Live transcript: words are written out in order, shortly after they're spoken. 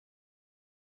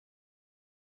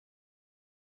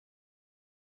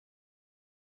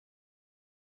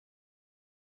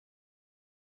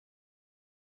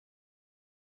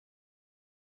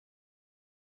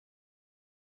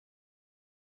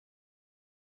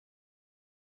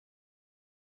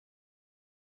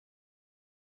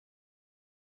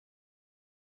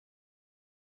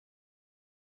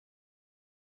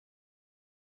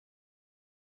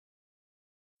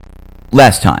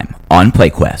Last time on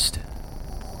PlayQuest.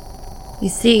 You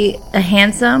see a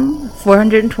handsome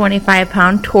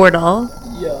 425-pound turtle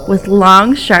with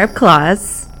long, sharp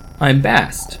claws. I'm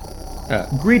Bast.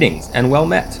 Greetings and well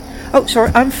met. Oh,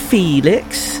 sorry, I'm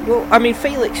Felix. Well, I mean,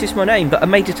 Felix is my name, but I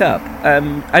made it up.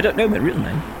 I don't know my real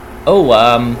name. Oh,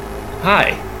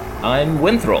 hi. I'm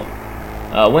Winthrop.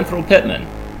 Winthrop Pittman.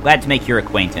 Glad to make your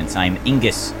acquaintance. I'm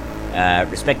Ingus,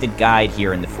 respected guide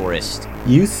here in the forest.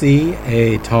 You see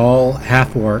a tall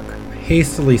half-orc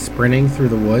hastily sprinting through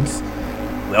the woods.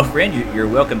 Well, friend, you're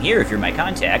welcome here if you're my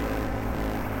contact.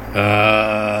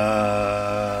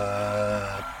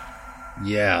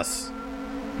 Yes.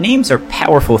 Names are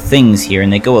powerful things here,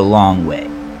 and they go a long way.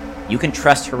 You can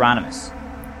trust Hieronymus.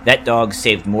 That dog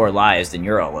saved more lives than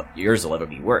yours will ever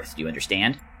be worth, do you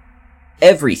understand?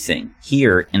 Everything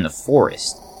here in the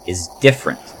forest is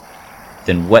different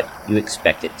than what you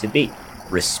expect it to be.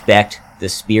 Respect the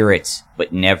spirits,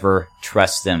 but never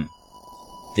trust them.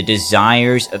 The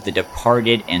desires of the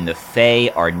departed and the Fae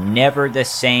are never the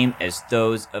same as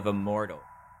those of a mortal.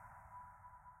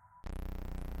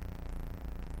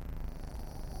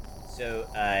 So,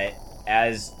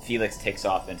 as Felix takes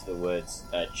off into the woods,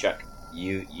 Chuck,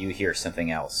 you hear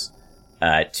something else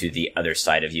to the other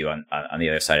side of you, on the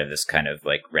other side of this kind of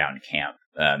like round camp.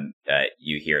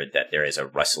 You hear that there is a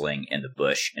rustling in the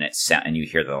bush, and you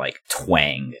hear the like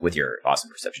twang with your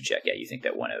awesome perception check. Yeah, you think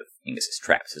that one of Ingus's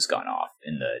traps has gone off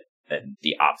in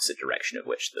the opposite direction of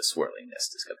which the swirling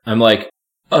mist is coming. I'm like,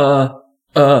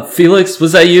 Felix,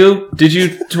 was that you? Did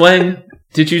you twang?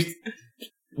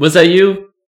 Was that you?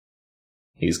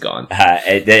 He's gone.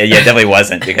 It definitely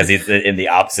wasn't, because he's in the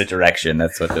opposite direction.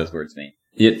 That's what those words mean.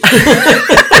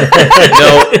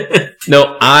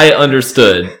 No, I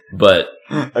understood, but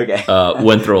okay.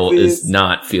 Winthrop is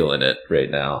not feeling it right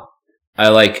now.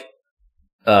 I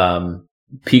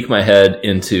peek my head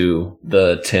into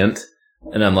the tent,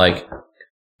 and I'm like,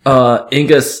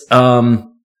 Ingus,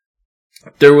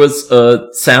 there was a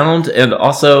sound, and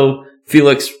also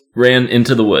Felix ran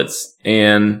into the woods,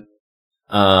 and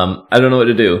I don't know what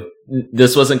to do.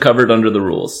 This wasn't covered under the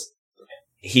rules.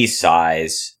 He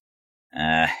sighs.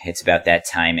 It's about that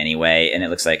time anyway, and it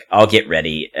looks like I'll get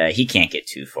ready. He can't get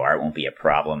too far. It won't be a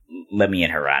problem. Let me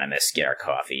and Hieronymus get our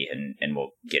coffee, and we'll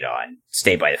get on.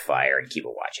 Stay by the fire and keep a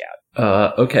watch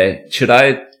out. Okay. Should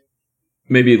I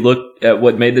maybe look at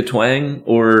what made the twang,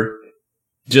 or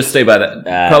just stay by that?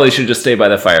 Probably should just stay by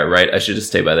the fire, right? I should just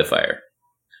stay by the fire.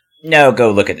 No,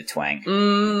 go look at the twang.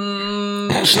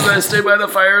 Should I stay by the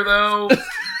fire, though?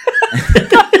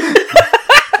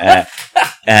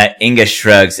 Inga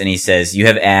shrugs and he says, "You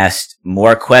have asked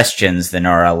more questions than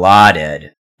are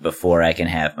allotted before I can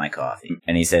have my coffee."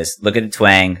 And he says, "Look at the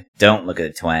twang. Don't look at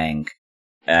the twang.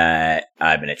 I'm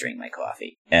gonna drink my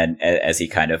coffee." And as he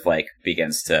kind of like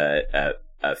begins to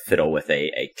fiddle with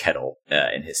a kettle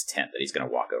in his tent that he's gonna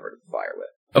walk over to the fire with.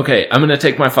 Okay, I'm gonna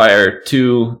take my fire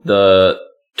to the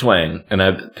twang, and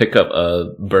I pick up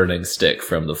a burning stick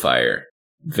from the fire.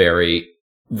 Very,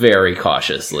 very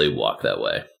cautiously walk that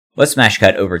way. Let's smash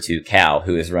cut over to Cal,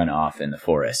 who has run off in the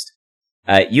forest.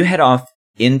 You head off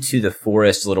into the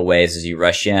forest a little ways as you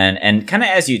rush in, and kind of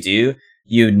as you do,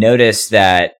 you notice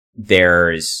that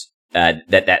there's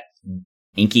that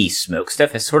inky smoke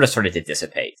stuff has sort of started to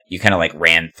dissipate. You kind of like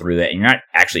ran through it, and you're not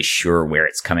actually sure where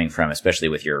it's coming from, especially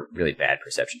with your really bad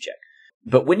perception check.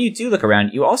 But when you do look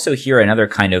around, you also hear another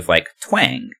kind of like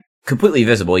twang, completely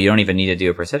visible. You don't even need to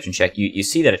do a perception check. You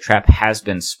see that a trap has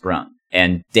been sprung.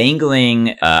 And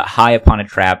dangling high upon a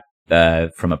trap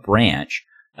from a branch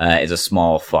is a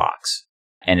small fox.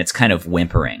 And it's kind of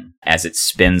whimpering as it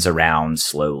spins around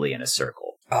slowly in a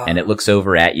circle. And it looks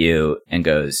over at you and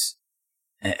goes,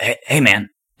 Hey man,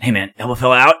 help a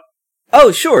fella out?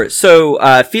 Oh, sure. So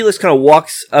Felix kind of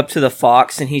walks up to the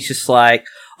fox, and he's just like,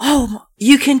 "Oh,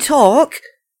 you can talk?"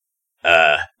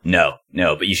 No,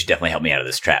 but you should definitely help me out of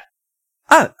this trap.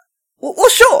 Oh. Well,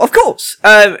 sure, of course.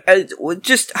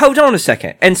 Just hold on a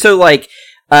second. And so, like,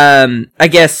 I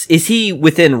guess, is he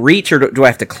within reach, or do I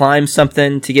have to climb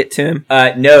something to get to him?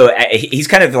 No, he's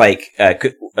kind of like,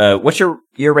 what's your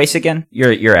race again?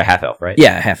 You're a half elf, right?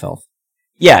 Yeah, half elf.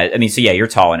 Yeah, I mean, so yeah, you're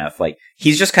tall enough. Like,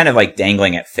 he's just kind of like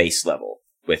dangling at face level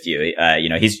with you.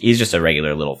 He's just a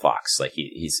regular little fox. Like,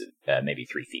 he's maybe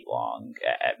 3 feet long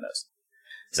at most.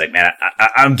 He's like, "Man,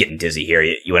 I'm getting dizzy here.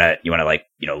 You wanna like,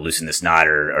 loosen this knot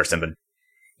or something?"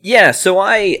 Yeah, so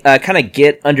I kind of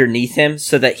get underneath him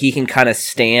so that he can kind of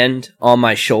stand on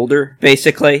my shoulder,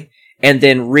 basically, and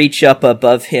then reach up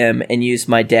above him and use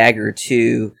my dagger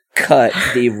to cut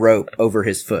the rope over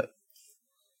his foot.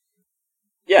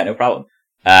 Yeah, no problem.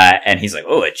 And he's like,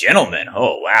 "Oh, a gentleman.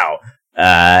 Oh, wow.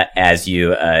 as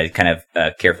you kind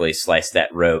of carefully slice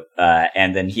that rope.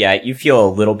 And then, you feel a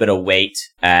little bit of weight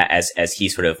as he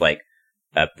sort of like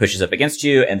pushes up against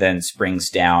you and then springs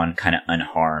down kind of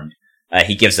unharmed.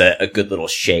 He gives a good little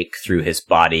shake through his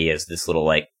body as this little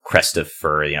like crest of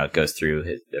fur, goes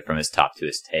through from his top to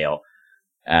his tail.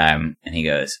 And he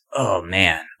goes, "Oh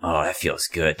man, that feels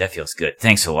good. That feels good.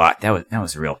 Thanks a lot. That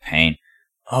was a real pain.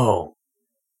 Oh,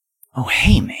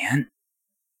 hey man,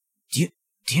 do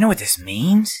you know what this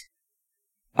means?"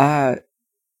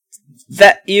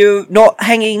 That you're not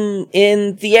hanging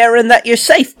in the air and that you're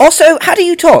safe. Also, how do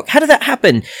you talk? How did that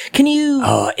happen? Can you...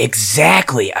 Oh,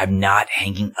 exactly. I'm not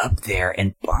hanging up there.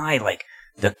 And by, like,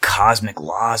 the cosmic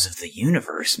laws of the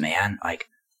universe, man, like,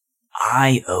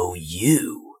 I owe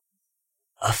you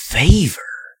a favor.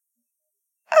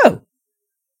 Oh.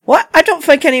 What? I don't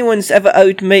think anyone's ever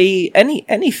owed me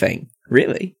anything,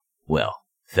 really. Well,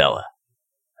 fella,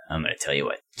 I'm gonna tell you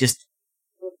what. Just,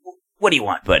 what do you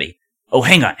want, buddy? Oh,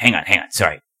 hang on.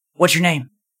 Sorry. What's your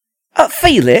name?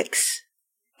 Felix.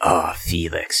 Oh,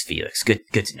 Felix. Good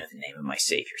to know the name of my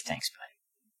savior. Thanks, buddy.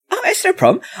 Oh, it's no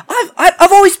problem.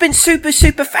 I've always been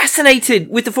super fascinated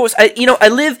with the Force. I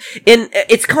live in,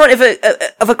 it's kind of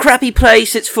a crappy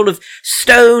place. It's full of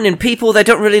stone and people that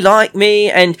don't really like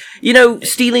me and,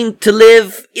 stealing to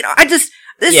live. I just,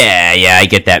 this... Yeah, I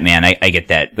get that, man. I get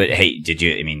that. But hey, did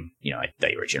you, I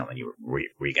thought you were a gentleman. Were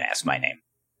you gonna ask my name?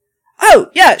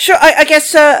 Oh, yeah, sure. I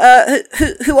guess,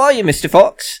 who are you, Mr.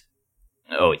 Fox?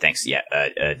 Oh, thanks. Yeah,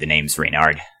 the name's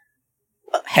Reynard.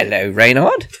 Well, hello,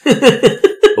 Reynard.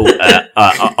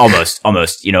 Almost. A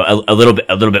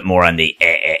little bit more on the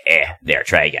there.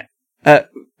 Try again.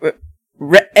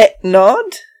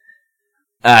 Reynard?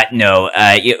 No,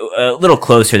 a little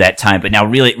closer that time, but now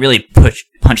really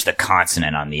punch the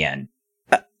consonant on the end.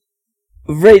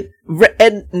 Reynard?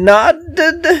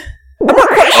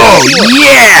 Oh,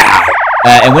 yeah!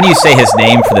 And when you say his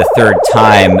name for the third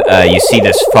time, you see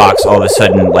this fox all of a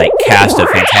sudden, like, cast a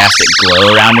fantastic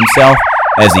glow around himself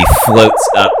as he floats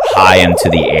up high into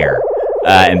the air,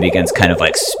 and begins kind of,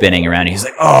 like, spinning around. He's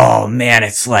like, oh, man,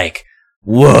 it's like,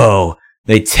 whoa,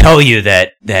 they tell you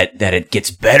that it gets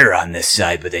better on this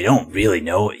side, but they don't really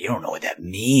know it. You don't know what that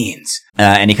means.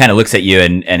 And he kind of looks at you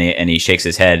and he shakes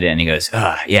his head and he goes,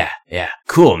 yeah,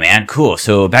 cool, man, cool.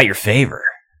 So about your favor.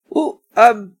 Well,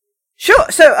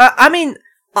 sure. So,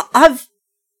 I've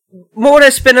more or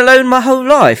less been alone my whole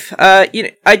life.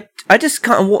 I just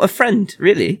kind of want a friend,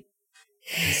 really.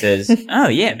 He says, oh,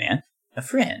 yeah, man, a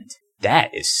friend.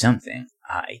 That is something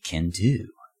I can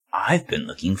do. I've been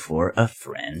looking for a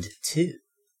friend, too.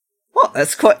 Well,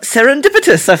 that's quite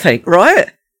serendipitous, I think,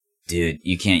 right? Dude,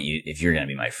 you can't, if you're gonna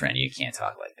be my friend, you can't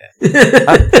talk like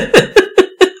that.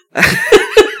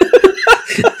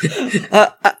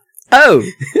 Oh.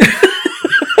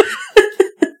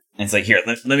 And it's like, here,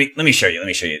 let me show you.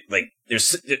 Like,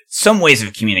 there's some ways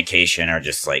of communication are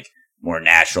just, like, more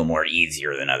natural, more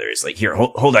easier than others. Like, here,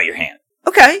 hold out your hand.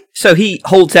 Okay. So he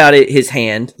holds out his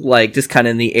hand, like, just kind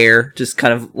of in the air, just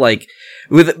kind of, like,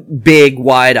 with big,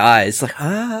 wide eyes, like,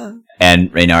 ah.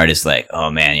 And Reynard is like,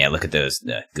 oh, man, yeah, look at those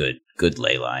good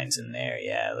ley lines in there.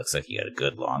 Yeah, it looks like you got a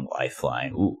good long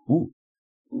lifeline. Ooh.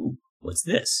 What's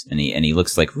this? And he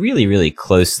looks like really, really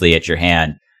closely at your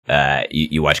hand.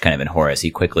 You watch kind of in horror as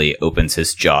he quickly opens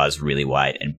his jaws really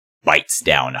wide and bites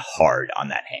down hard on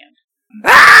that hand.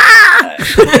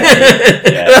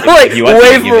 Like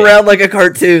wave around like a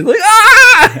cartoon. Like,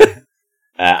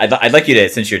 I'd like you to,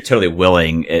 since you're totally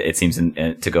willing, it seems,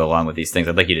 to go along with these things,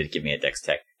 I'd like you to give me a Dex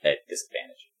Tech at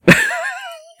disadvantage.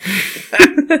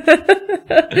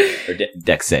 Or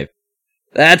Dex save.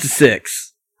 That's a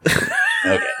 6.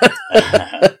 Okay.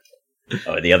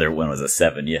 The other one was a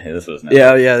 7. Yeah, this was not.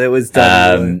 Yeah, that was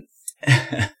done.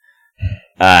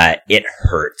 It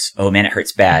hurts. Oh man, it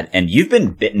hurts bad. And you've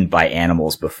been bitten by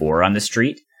animals before on the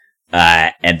street,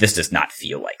 and this does not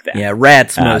feel like that. Yeah,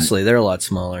 rats mostly. They're a lot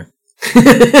smaller.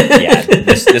 Yeah,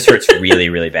 this hurts really,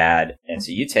 really bad. And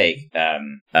so you take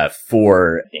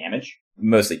 4 damage,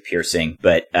 mostly piercing,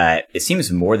 but it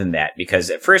seems more than that because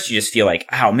at first you just feel like,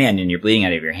 oh man, and you're bleeding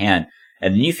out of your hand,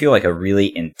 and then you feel like a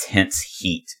really intense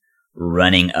heat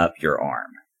running up your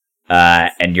arm.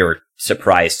 And you're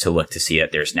surprised to look to see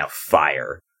that there's now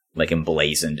fire, like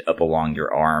emblazoned up along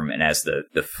your arm. And as the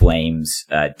flames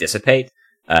dissipate,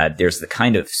 there's the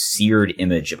kind of seared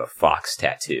image of a fox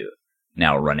tattoo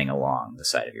now running along the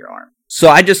side of your arm.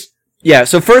 So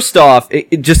so first off,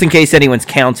 just in case anyone's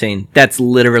counting, that's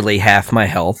literally half my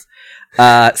health.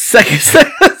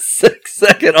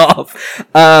 Second off,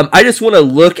 I just want to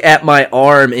look at my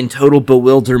arm in total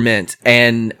bewilderment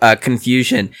and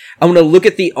confusion. I want to look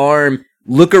at the arm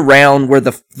look around where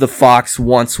the fox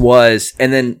once was,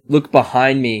 and then look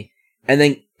behind me, and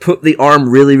then put the arm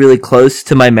really, really close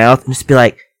to my mouth and just be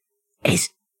like, Is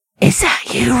that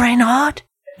you, Reynard?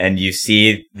 And you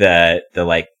see the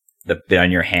bit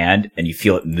on your hand, and you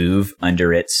feel it move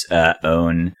under its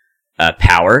own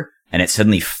power, and it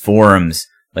suddenly forms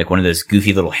like one of those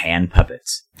goofy little hand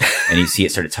puppets. And you see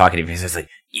it sort of talking to you, and it's like,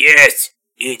 yes,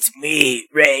 it's me,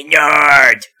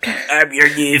 Reynard. I'm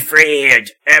your new friend.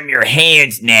 I'm your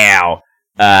hand now.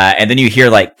 And then you hear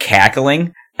like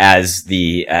cackling as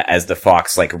the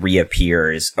fox like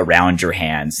reappears around your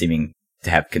hand, seeming to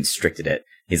have constricted it.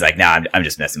 He's like, nah, I'm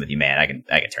just messing with you, man. I can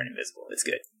turn invisible. It's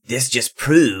good. This just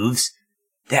proves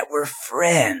that we're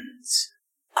friends.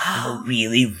 We're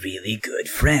really, really good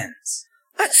friends.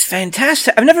 That's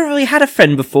fantastic. I've never really had a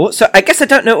friend before, so I guess I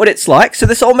don't know what it's like, so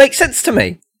this all makes sense to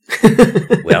me.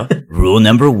 Well, rule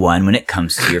number 1 when it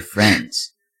comes to your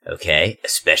friends, okay?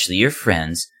 Especially your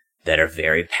friends that are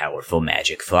very powerful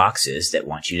magic foxes that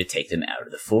want you to take them out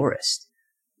of the forest,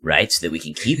 right? So that we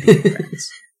can keep being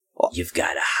friends. You've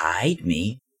got to hide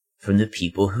me from the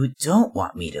people who don't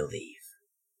want me to leave.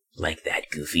 Like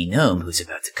that goofy gnome who's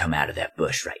about to come out of that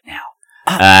bush right now.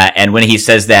 And when he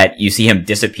says that, you see him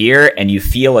disappear, and you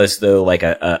feel as though like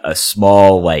a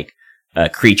small like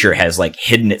creature has like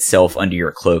hidden itself under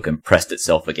your cloak and pressed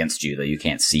itself against you, though you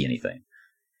can't see anything.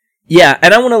 Yeah,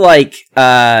 and I want to like,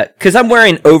 cause I'm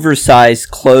wearing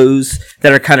oversized clothes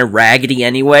that are kind of raggedy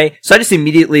anyway, so I just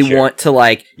immediately want to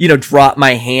like, drop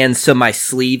my hand so my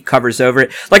sleeve covers over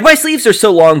it. Like my sleeves are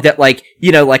so long that like,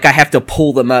 like I have to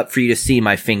pull them up for you to see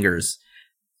my fingers.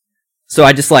 So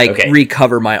I just like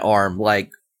recover my arm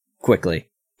like quickly.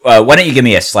 Why don't you give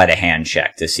me a sleight of hand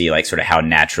check to see like sort of how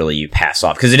naturally you pass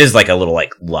off, because it is like a little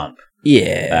like lump.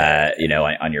 Yeah.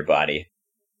 On your body.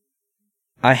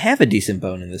 I have a decent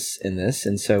bone in this,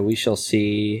 and so we shall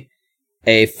see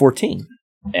a 14.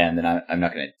 And then I'm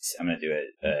going to do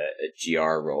a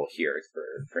GR roll here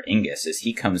for Ingus as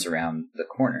he comes around the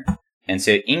corner. And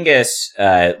so Ingus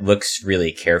looks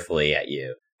really carefully at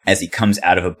you as he comes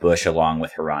out of a bush along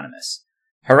with Hieronymus.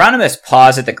 Hieronymus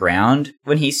paws at the ground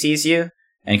when he sees you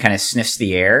and kind of sniffs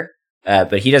the air,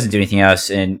 but he doesn't do anything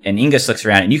else. And Ingus looks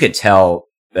around, and you can tell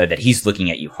that he's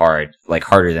looking at you hard, like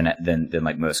harder than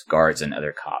like most guards and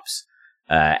other cops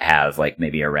have, like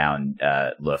maybe around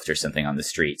Luft or something on the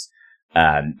streets.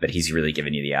 But he's really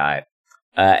giving you the eye.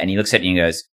 And he looks at you and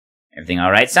goes, "Everything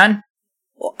all right, son?"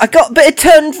 Well, I got a bit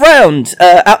turned round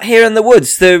out here in the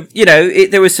woods.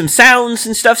 There was some sounds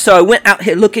and stuff, so I went out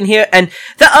here looking here, and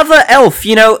the other elf,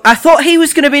 I thought he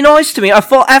was going to be nice to me. I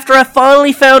thought after I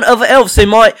finally found other elves, they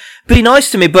might be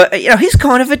nice to me, but, he's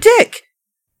kind of a dick.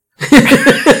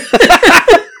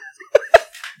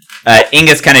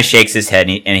 Ingus kind of shakes his head,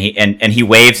 and he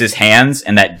waves his hands,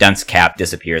 and that dunce cap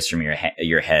disappears from your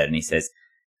head, and he says,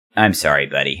 "I'm sorry,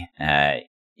 buddy.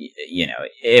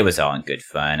 It was all in good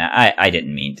fun. I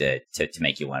didn't mean to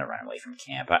make you want to run away from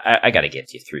camp. I got to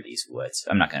get you through these woods.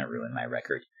 I'm not going to ruin my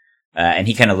record." And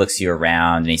he kind of looks you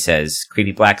around, and he says,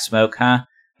 "Creepy black smoke, huh?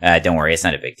 Don't worry, it's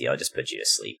not a big deal. I'll just put you to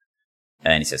sleep."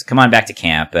 And he says, "Come on back to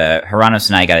camp. Hieronymus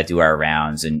and I got to do our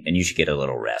rounds, and you should get a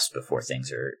little rest before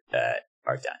things are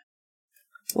done."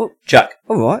 Well, Chuck.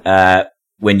 All right.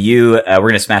 When you, we're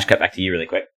going to smash cut back to you really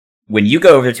quick. When you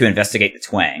go over to investigate the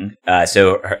twang,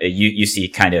 so you see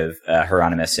kind of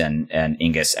Hieronymus and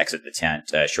Ingus exit the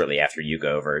tent shortly after you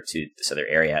go over to this other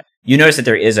area. You notice that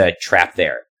there is a trap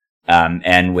there,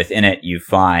 and within it you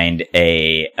find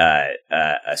a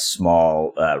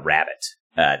small rabbit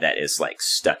that is like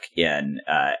stuck in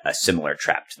a similar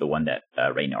trap to the one that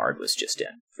Reynard was just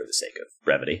in, for the sake of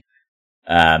brevity.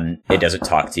 It doesn't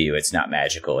talk to you. It's not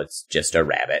magical. It's just a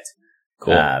rabbit.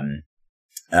 Cool.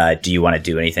 Do you want to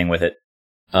do anything with it?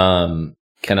 Can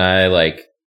I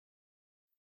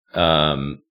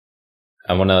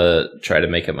I want to try to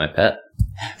make it my pet.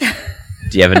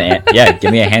 Do you have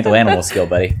give me a handle animal skill,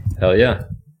 buddy. Hell yeah.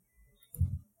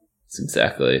 It's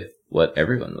exactly what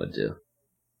everyone would do.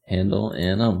 Handle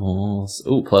animals.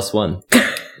 Ooh, +1.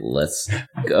 Let's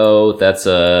go. That's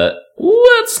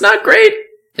it's not great.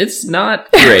 It's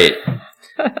not great.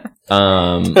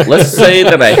 Let's say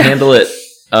that I handle it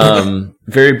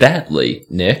very badly,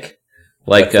 Nick.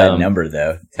 What's that number,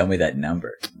 though? Tell me that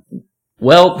number.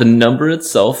 Well, the number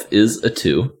itself is a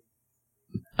 2.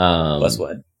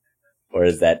 +1? Or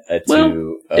is that a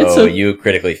 2? Well, you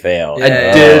critically failed.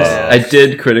 Yeah. I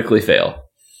did critically fail.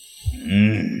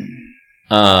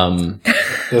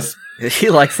 He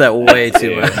likes that way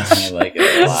too much. I like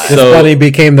it a lot. This buddy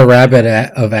became the rabbit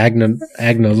of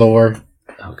Agnalore.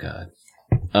 Oh god.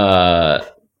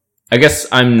 I guess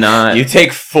I'm not. You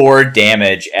take 4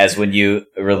 damage as when you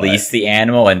release the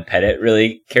animal and pet it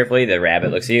really carefully, the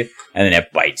rabbit looks at you, and then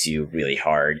it bites you really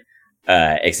hard.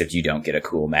 Except you don't get a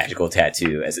cool magical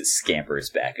tattoo as it scampers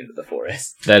back into the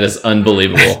forest. That is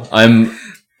unbelievable.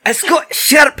 It's got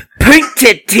sharp,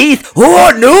 pointed teeth.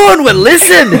 Oh, no one will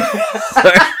listen.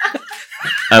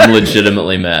 I'm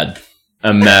legitimately mad.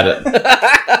 I'm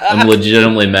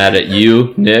legitimately mad at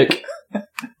you, Nick.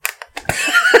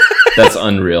 That's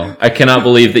unreal. I cannot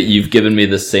believe that you've given me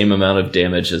the same amount of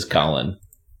damage as Colin.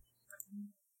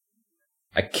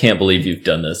 I can't believe you've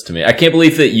done this to me. I can't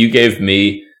believe that you gave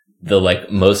me the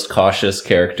most cautious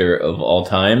character of all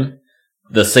time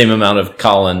the same amount of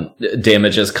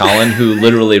damage as Colin, who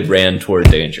literally ran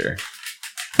toward danger.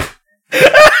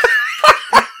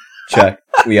 Chuck,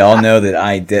 we all know that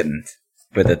I didn't,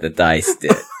 but that the dice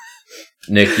did.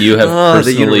 Nick, you have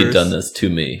personally done this to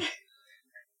me.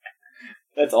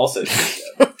 That's also true,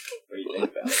 though. What do you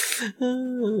think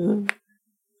about it?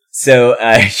 So,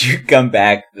 you come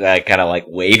back, kind of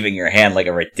waving your hand like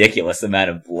a ridiculous amount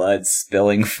of blood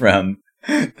spilling from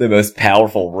the most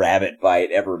powerful rabbit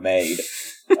bite ever made.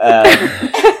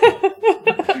 Around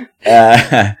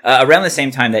the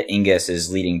same time that Ingus is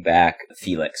leading back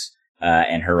Felix,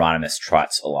 and Hieronymus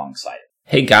trots alongside it.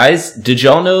 Hey guys, did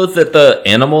y'all know that the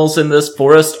animals in this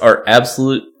forest are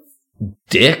absolute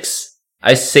dicks?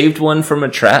 I saved one from a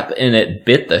trap and it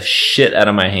bit the shit out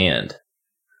of my hand.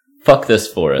 Fuck this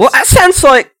forest. Well, that sounds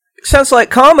like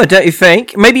karma, don't you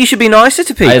think? Maybe you should be nicer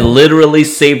to people. I literally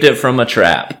saved it from a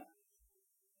trap,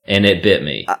 and it bit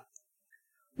me.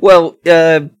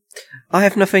 I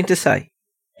have nothing to say.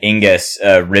 Ingus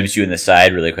ribs you in the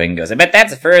side really quick and goes, "I bet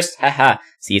that's a first. Haha.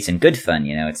 See, it's in good fun,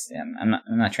 you know. It's I'm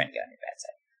not trying to get on your bad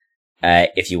side.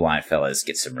 If you want, fellas,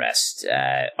 get some rest.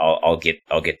 I'll get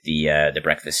the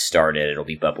breakfast started. It'll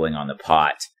be bubbling on the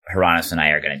pot. Hieronymus and I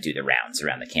are going to do the rounds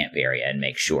around the camp area and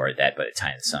make sure that by the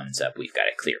time the sun's up, we've got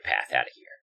a clear path out of here."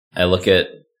 I look at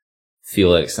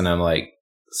Felix and I'm like,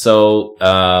 so,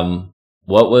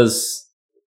 what was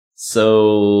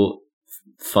so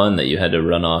fun that you had to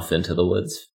run off into the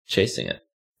woods chasing it?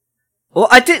 Well,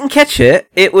 I didn't catch it.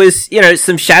 It was,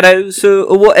 some shadows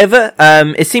or whatever.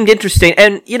 It seemed interesting.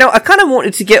 And, I kind of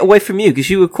wanted to get away from you because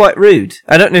you were quite rude.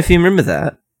 I don't know if you remember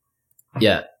that.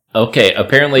 Yeah. Okay,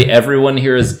 apparently everyone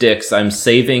here is dicks. I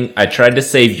tried to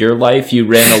save your life, you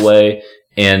ran away,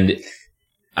 and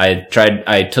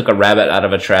I took a rabbit out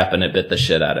of a trap and it bit the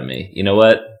shit out of me. You know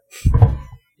what?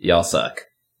 Y'all suck.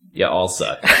 You all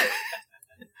suck.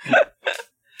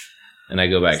 And I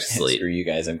go back to sleep. Screw you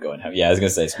guys, I'm going home. Yeah, I was going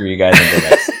to say, screw you guys, I'm going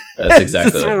back to sleep. That's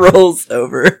exactly what it rolls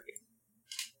over.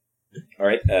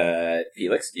 Alright,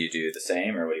 Felix, do you do the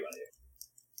same, or what do you want to do?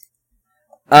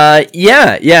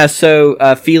 Yeah. So,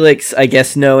 Felix, I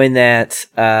guess, knowing that,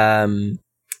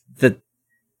 that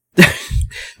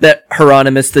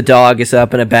Hieronymus the dog is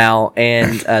up and about,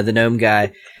 and, the gnome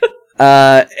guy,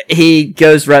 he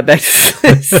goes right back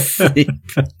to sleep.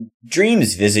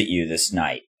 Dreams visit you this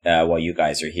night, while you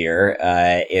guys are here.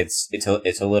 It's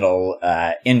a little,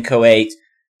 inchoate.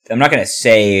 I'm not going to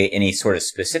say any sort of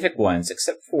specific ones,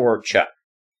 except for Chuck.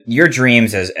 Your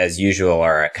dreams, as usual,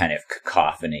 are a kind of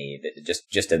cacophony,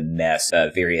 just a mess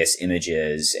of various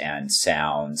images and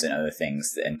sounds and other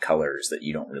things and colors that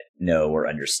you don't really know or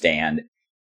understand.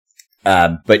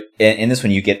 But in this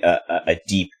one, you get a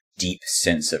deep, deep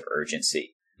sense of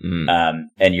urgency.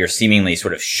 And you're seemingly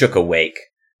sort of shook awake,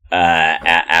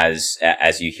 as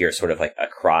you hear sort of like a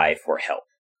cry for help.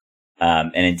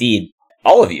 And indeed,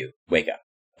 all of you wake up.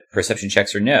 Perception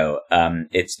checks or no,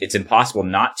 it's impossible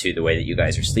not to, the way that you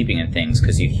guys are sleeping and things,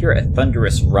 because you hear a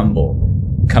thunderous rumble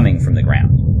coming from the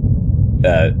ground.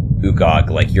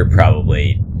 Ugog, you're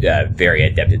probably very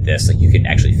adept at this. You can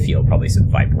actually feel probably some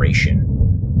vibration,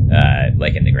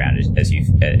 in the ground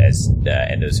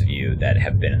and those of you that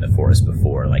have been in the forest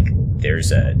before,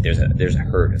 there's a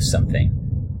herd of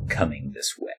something coming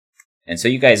this way. And so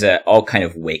you guys all kind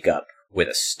of wake up with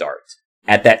a start.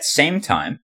 At that same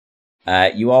time,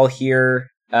 you all hear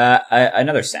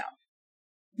another sound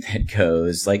that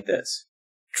goes like this.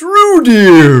 Drew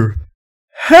dear,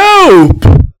 help!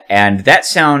 And that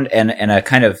sound and a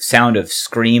kind of sound of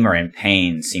scream or in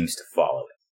pain seems to follow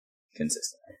it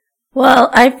consistently. Well,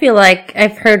 I feel like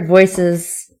I've heard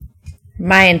voices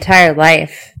my entire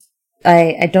life.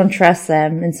 I don't trust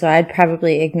them, and so I'd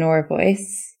probably ignore a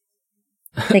voice,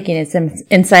 thinking it's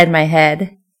inside my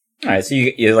head. All right, so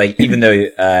you even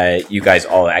though you guys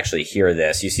all actually hear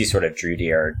this, you see sort of Drew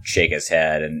Deer shake his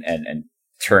head and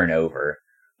turn over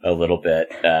a little bit,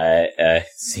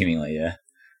 seemingly, I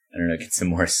don't know, get some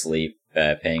more sleep,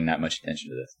 paying not much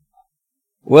attention to this.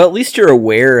 Well, at least you're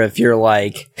aware of your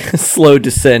like slow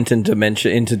descent into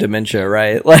dementia,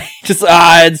 right? Like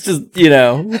it's just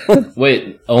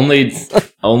Wait,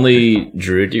 only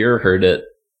Drew Deer heard it.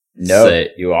 No,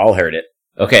 you all heard it.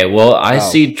 Okay, well, I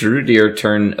see Drew Deer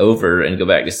turn over and go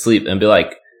back to sleep and be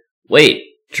like, "Wait,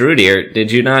 Drew Deer,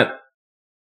 did you not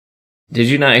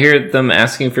hear them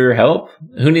asking for your help?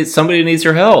 Somebody needs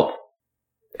your help."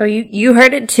 Oh, you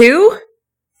heard it too?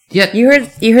 Yeah. You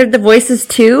heard the voices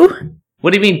too?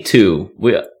 What do you mean two?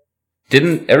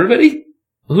 Didn't everybody?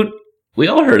 We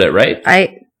all heard it, right?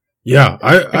 Yeah,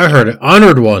 I heard it.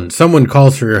 Honored one. Someone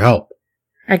calls for your help.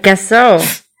 I guess so.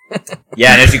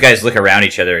 Yeah, and as you guys look around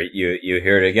each other, you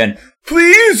hear it again.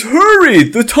 Please hurry!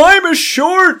 The time is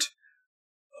short!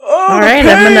 Oh, all right,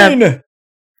 pain!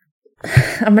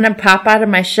 I'm gonna pop out of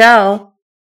my shell.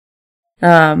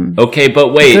 Okay, but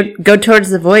wait. Go towards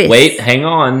the voice. Wait, hang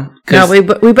on. No, we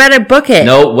better book it.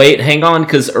 No, wait, hang on,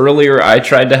 because earlier I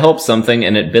tried to help something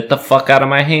and it bit the fuck out of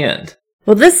my hand.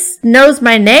 Well, this knows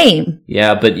my name.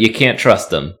 Yeah, but you can't trust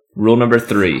them. Rule number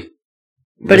 3.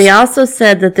 But he also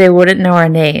said that they wouldn't know our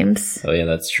names. Oh yeah,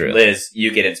 that's true. Liz,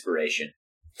 you get inspiration.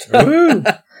 I'm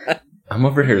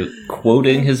over here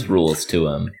quoting his rules to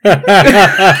him.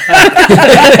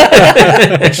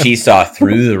 And she saw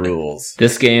through the rules.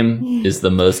 This game is the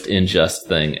most unjust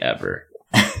thing ever.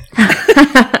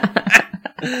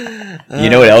 You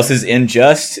know what else is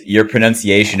unjust? Your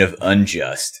pronunciation of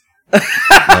unjust. No,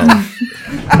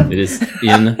 it is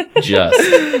unjust.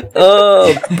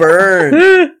 Oh, burn.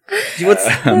 Do you want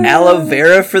some aloe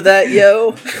vera for that,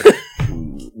 yo?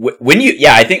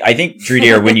 I think Drew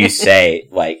Deer, when you say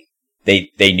like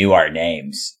they knew our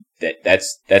names,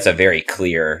 that's a very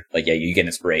clear, like, yeah, you get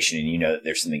inspiration and you know that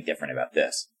there's something different about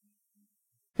this.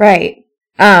 Right.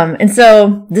 And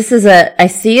so this is I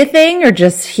see a thing or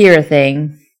just hear a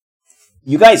thing?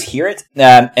 You guys hear it,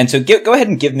 and so go ahead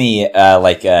and give me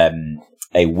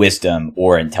a wisdom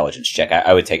or intelligence check.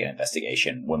 I would take an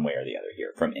investigation one way or the other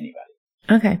here from anybody.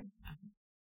 Okay.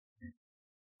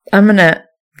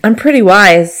 I'm pretty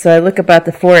wise, so I look about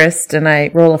the forest and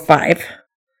I roll a 5.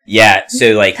 Yeah,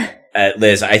 so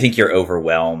Liz, I think you're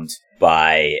overwhelmed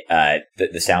by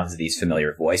the sounds of these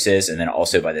familiar voices, and then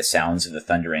also by the sounds of the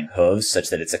thundering hooves,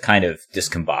 such that it's a kind of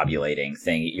discombobulating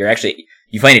thing.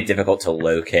 You find it difficult to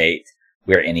locate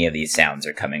where any of these sounds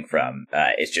are coming from.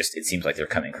 It seems like they're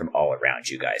coming from all around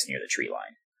you guys near the tree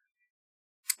line.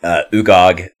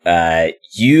 Ugog,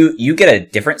 you get a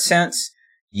different sense.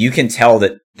 You can tell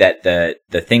that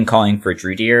the thing calling for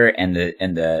Drew Deer and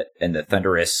the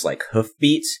thunderous like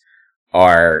hoofbeats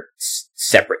are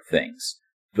separate things,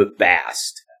 but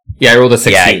vast. Yeah, I rolled a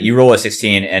 16. Yeah, you roll a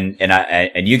 16,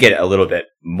 and you get a little bit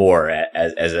more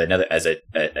as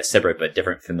a separate but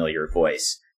different familiar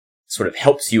voice. Sort of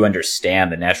helps you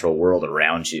understand the natural world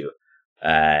around you,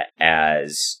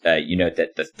 as you note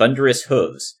that the thunderous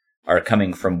hooves are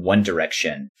coming from one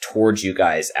direction towards you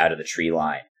guys out of the tree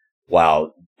line,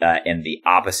 while in the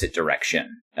opposite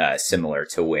direction, similar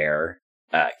to where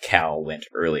Cal went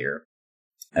earlier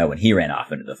when he ran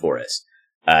off into the forest.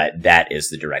 That is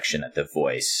the direction that the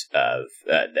voice of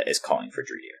that is calling for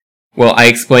Drew Deer. Well, I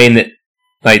explained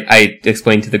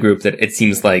to the group that it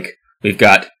seems like we've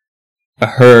got a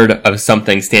herd of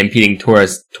something stampeding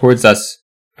towards us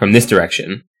from this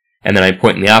direction, and then I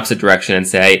point in the opposite direction and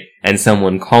say, and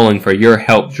someone calling for your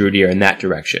help, Drew Deer, in that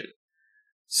direction.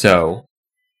 So,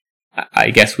 I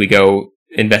guess we go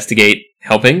investigate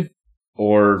helping,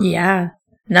 or... Yeah.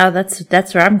 No,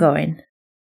 that's where I'm going.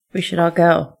 We should all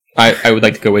go. I would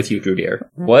like to go with you, Drew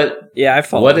Deer. What? Yeah, I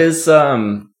follow.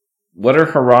 What are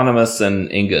Hieronymus and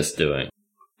Ingus doing?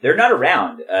 They're not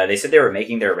around. They said they were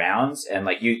making their rounds, and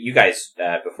you guys,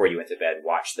 before you went to bed,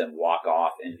 watched them walk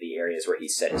off into the areas where he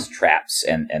set his traps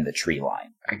and the tree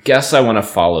line. I guess I want to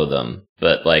follow them,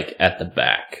 but at the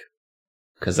back,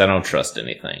 because I don't trust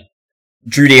anything.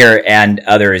 Drew Deer and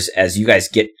others, as you guys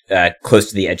get close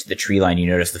to the edge of the tree line, you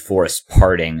notice the forest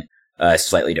parting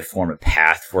slightly to form a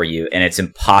path for you, and it's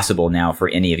impossible now for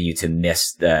any of you to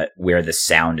miss where the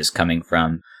sound is coming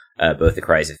from. Both the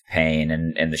cries of pain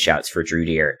and the shouts for Drew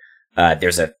Deer.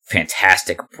 There's a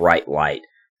fantastic bright light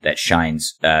that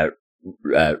shines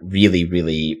really,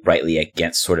 really brightly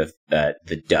against sort of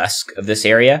the dusk of this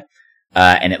area.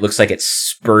 And it looks like it's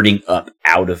spurting up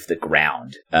out of the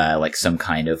ground, like some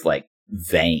kind of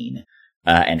vein.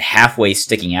 And halfway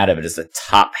sticking out of it is the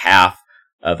top half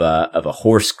of a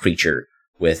horse creature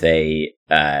with a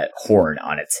horn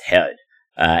on its head.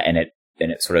 And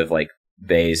it sort of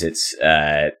bays its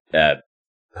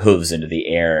hooves into the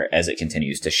air as it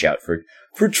continues to shout for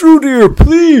Drew Deer,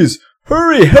 please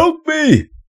hurry, help me,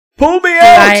 pull me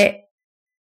out.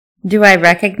 Do I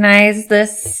recognize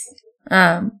this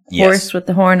Yes. horse with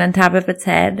the horn on top of its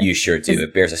head? You sure do.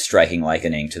 It bears a striking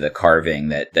likening to the carving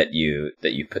that you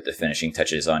put the finishing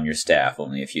touches on your staff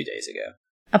only a few days ago.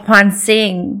 Upon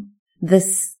seeing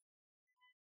this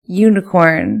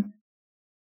unicorn,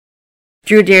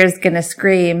 Drewdeer's gonna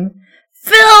scream,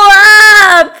 "Fill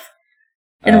up!"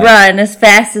 and run as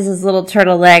fast as his little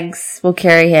turtle legs will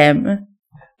carry him.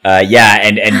 Yeah,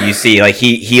 and you see, like,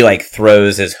 he like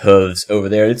throws his hooves over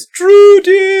there. It's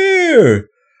Drewdeer!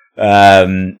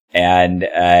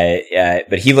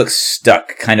 But he looks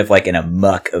stuck kind of like in a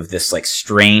muck of this like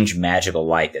strange magical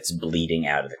light that's bleeding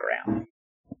out of the ground.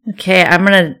 Okay, I'm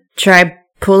gonna try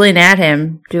pulling at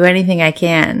him. Do anything I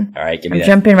can. All right, I'm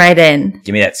jumping right in.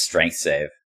 Give me that strength save.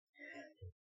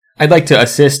 I'd like to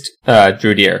assist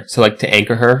Drewdeer, so like to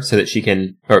anchor her so that she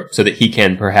can, or so that he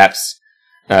can perhaps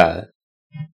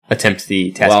attempt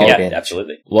the task at Yeah, advantage.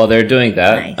 absolutely. While they're doing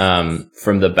that, Nice.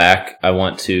 from the back, I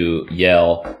want to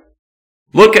yell,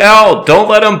 "Look out! Don't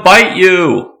let him bite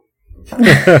you!"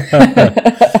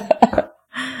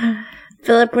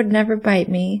 Philip would never bite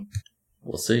me.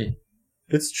 We'll see.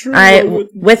 It's true.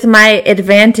 With my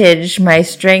advantage, my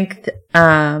strength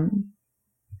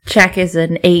check is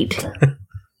an 8.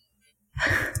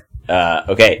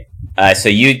 Okay. So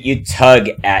you tug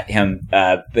at him,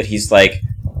 but he's like,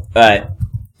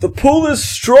 the pull is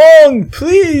strong.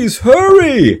 Please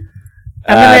hurry.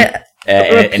 I'm gonna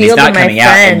And he's appeal not to my coming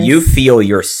out, and friends. you feel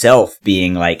yourself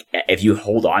being like, if you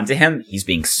hold on to him, he's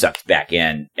being sucked back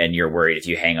in, and you're worried if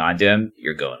you hang on to him,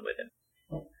 you're going with him.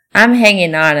 I'm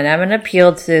hanging on, and I'm gonna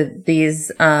appeal to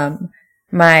these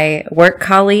my work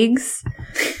colleagues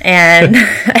and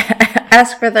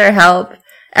ask for their help.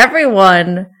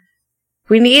 Everyone,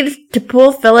 we need to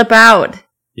pull Philip out.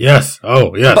 Yes.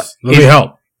 Oh, yes. Let me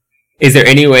help. Is there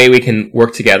any way we can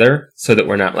work together so that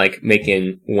we're not like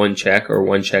making one check or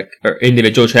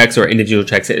individual checks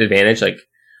at advantage? Like,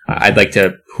 I'd like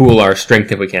to pool our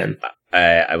strength if we can.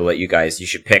 I will let you guys. You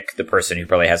should pick the person who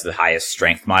probably has the highest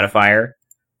strength modifier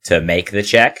to make the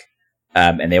check,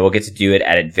 and they will get to do it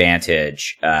at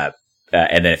advantage. And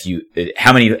then if you,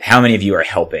 how many of you are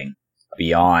helping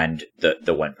beyond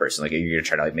the one person? Like, you're gonna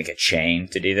try to like make a chain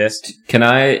to do this. Can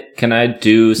I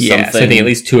do something? Yeah, so I think at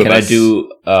least two of us. Can I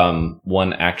do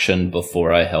one action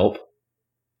before I help?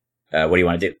 What do you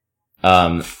want to do?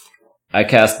 I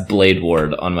cast Blade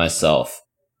Ward on myself,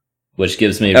 which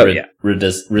gives me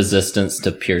resistance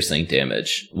to piercing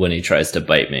damage when he tries to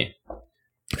bite me.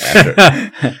 Yeah,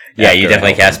 you after definitely I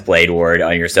help cast Blade Ward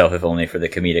on yourself, if only for the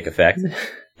comedic effect.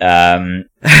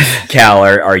 Cal,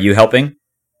 are you helping?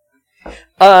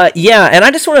 Yeah, and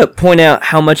I just want to point out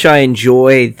how much I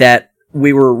enjoy that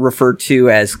we were referred to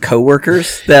as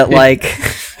coworkers. That like,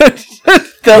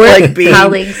 that like being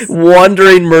colleagues.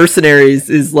 wandering mercenaries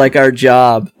is like our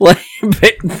job. Like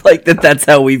that's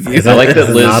how we view Is it. I like that is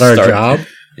it Liz not our started- job?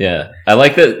 Yeah, I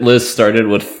like that Liz started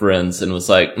with friends and was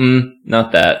like,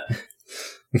 not that.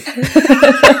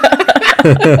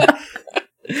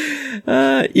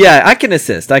 Yeah, I can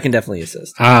assist. I can definitely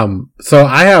assist. So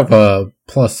I have a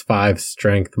 +5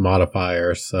 strength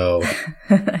modifier, so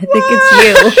I think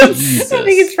it's you. Jesus. I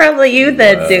think it's probably you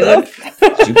then, dude.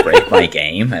 Did you break my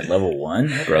game at level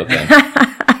 1? Broken.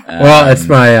 well, it's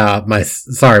my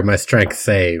my strength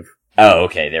save. Oh,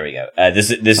 okay, there we go.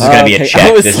 This is going to be a Okay, I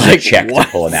check. was This like, is a check what?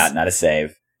 to pull him out, not a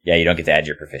save. Yeah, you don't get to add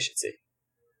your proficiency.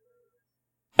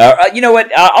 You know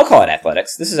what? I'll call it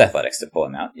athletics. This is athletics to pull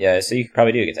him out. Yeah, so you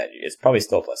probably do get that. It's probably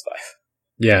still +5.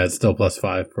 Yeah, it's still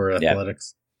 +5 for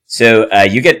athletics. So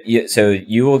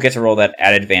you will get to roll that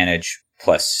at advantage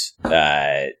plus 3.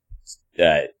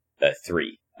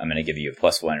 I'm going to give you a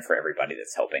 +1 for everybody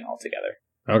that's helping all together.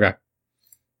 Okay.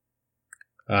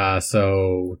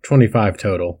 So 25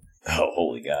 total. Oh,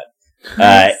 holy God.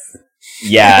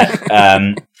 Yeah.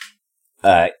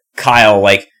 Kyle,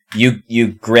 like, you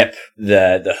grip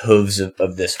the hooves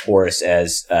of this horse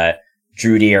as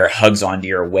Drewdeer hugs onto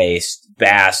your waist.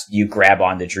 Bast, you grab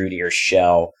onto Drewdeer's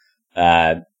shell,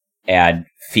 and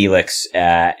Felix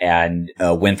and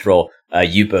Winthrel,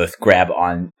 you both grab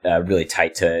on really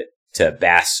tight to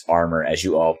Bast's armor as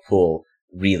you all pull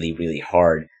really, really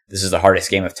hard. This is the hardest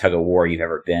game of tug of war you've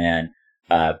ever been in,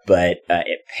 but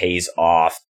it pays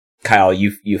off. Kyle,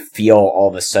 you feel all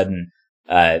of a sudden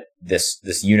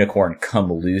this unicorn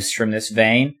come loose from this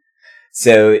vein.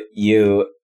 So you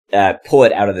pull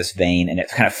it out of this vein, and it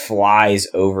kind of flies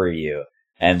over you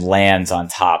and lands on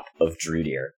top of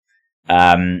Drewdeer.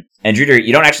 And Drewdeer,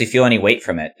 you don't actually feel any weight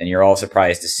from it, and you're all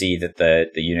surprised to see that the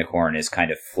unicorn is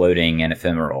kind of floating and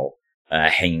ephemeral,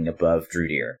 hanging above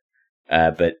Drewdeer.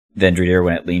 But then Drewdeer,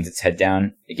 when it leans its head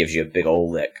down, it gives you a big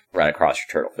old lick right across your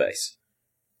turtle face.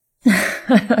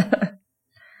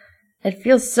 It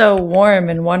feels so warm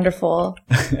and wonderful.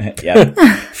 Yeah,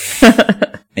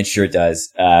 it sure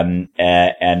does.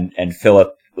 And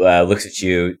Philip looks at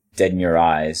you dead in your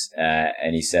eyes,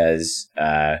 and he says,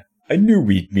 "I knew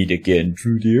we'd meet again,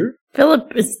 Drew dear."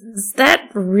 Philip, is that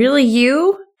really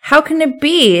you? How can it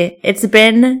be? It's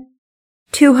been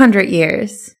 200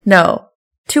 years. No,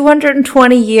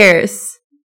 220 years.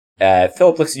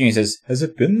 Philip looks at you and says, "Has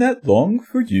it been that long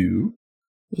for you?"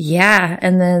 Yeah,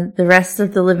 and then the rest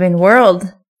of the living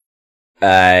world.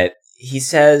 He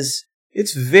says,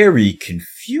 "It's very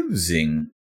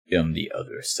confusing on the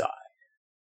other side."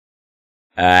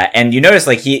 And you notice,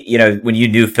 like, when you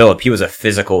knew Philip, he was a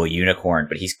physical unicorn,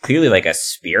 but he's clearly like a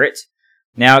spirit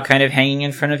now kind of hanging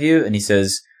in front of you. And he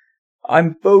says,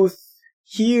 "I'm both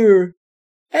here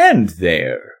and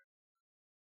there.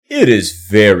 It is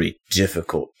very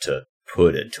difficult to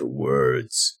put into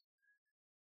words."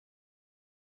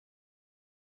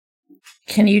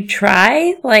 Can you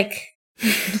try? Like... He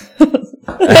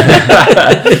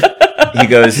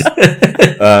goes,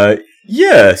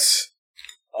 "Yes,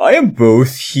 I am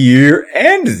both here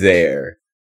and there.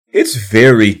 It's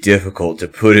very difficult to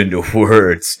put into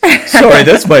words. Sorry,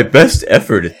 that's my best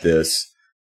effort at this."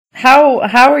 How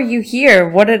are you here?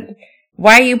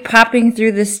 Why are you popping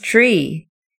through this tree?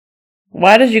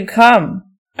 Why did you come?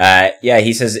 Yeah,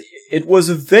 he says, "It was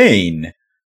a vein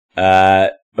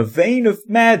of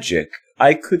magic.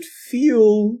 I could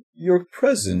feel your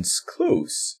presence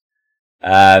close."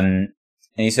 And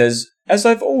he says, "As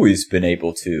I've always been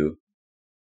able to."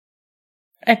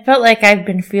 I felt like I've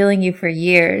been feeling you for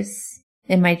years.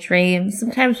 In my dreams,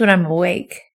 sometimes when I'm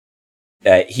awake.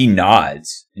 He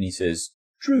nods, and he says,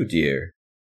 "Drew dear,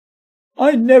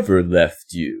 I never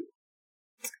left you."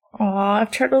 Aw, if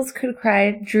turtles could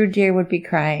cry, Drew dear would be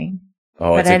crying.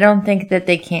 Oh, but I don't think that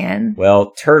they can.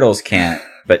 Well, turtles can't,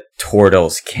 but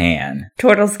tortles can.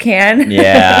 Turtles can?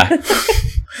 Yeah.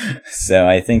 So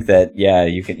I think that, yeah,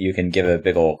 you can give a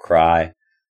big old cry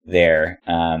there.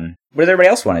 What does everybody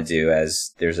else want to do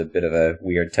as there's a bit of a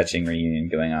weird touching reunion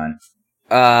going on?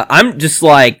 I'm just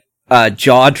like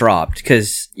jaw dropped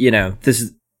because this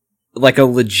is like a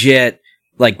legit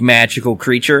like magical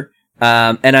creature,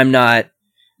 and I'm not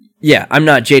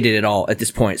jaded at all at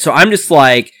this point. So I'm just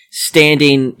like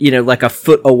standing, like a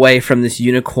foot away from this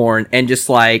unicorn and just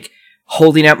like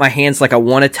holding out my hands like I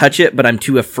want to touch it, but I'm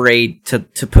too afraid to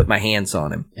put my hands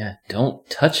on him. Yeah, don't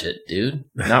touch it, dude.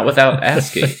 Not without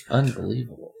asking.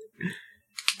 Unbelievable.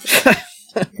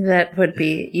 That would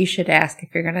be, you should ask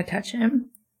if you're going to touch him.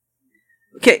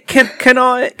 Okay, can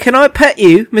I pet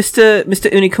you,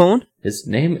 Mr. Unicorn? His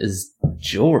name is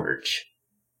George.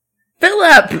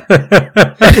 Philip!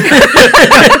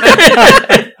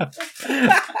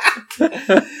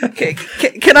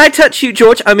 Can I touch you,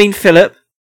 George? I mean, Philip.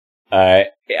 I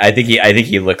think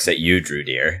he looks at you, Drew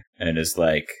dear, and is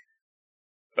like,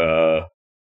 and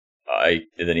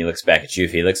then he looks back at you,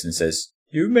 Felix, and says,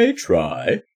 "You may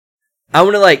try." I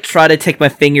want to like try to take my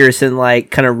fingers and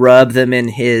like kind of rub them in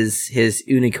his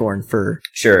unicorn fur.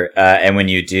 Sure. And when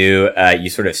you do, you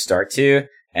sort of start to,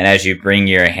 and as you bring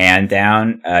your hand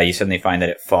down, you suddenly find that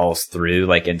it falls through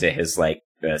like into his like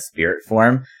spirit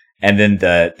form, and then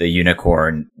the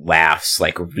unicorn laughs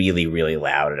like really, really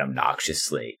loud and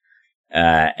obnoxiously,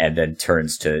 and then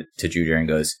turns to Judah and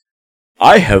goes,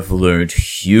 "I have learned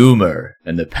humor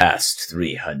in the past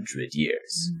 300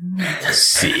 years.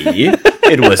 See?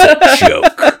 It was a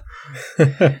joke."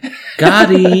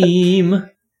 Got him.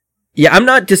 Yeah, I'm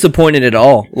not disappointed at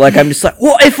all. Like, I'm just like,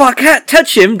 what if I can't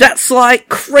touch him? That's like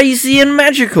crazy and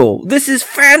magical. This is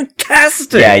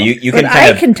fantastic. Yeah, you can But kind I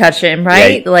of... can touch him,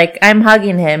 right? Yeah. Like, I'm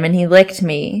hugging him and he licked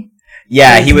me.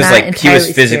 Yeah, He's he was not like, he was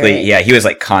entirely physically, spirit. yeah, he was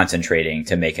like concentrating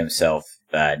to make himself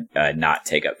not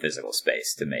take up physical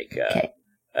space to make the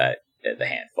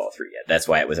hand fall through. Yeah, that's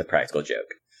why it was a practical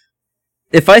joke.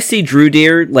 If I see Drew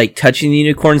deer like touching the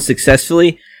unicorn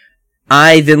successfully,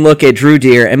 I then look at Drew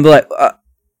deer and be like,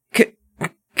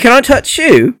 can I touch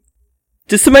you?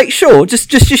 Just to make sure,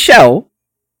 just your shell.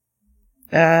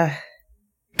 It's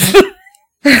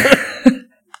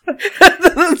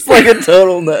like a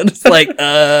total no. It's like,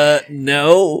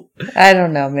 no. I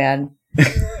don't know, man. And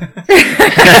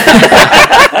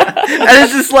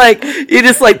it's just like, he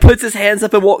just like puts his hands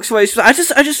up and walks away. He's like, I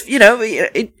just, I just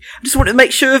want to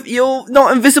make sure you're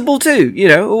not invisible too,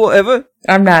 or whatever.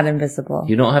 I'm not invisible.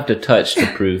 You don't have to touch to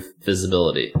prove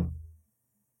visibility.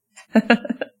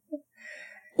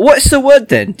 What's the word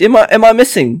then? Am I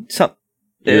missing something?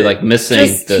 You're like missing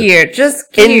Just here.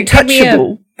 Just here. Give me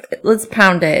Intouchable. let's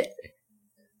pound it.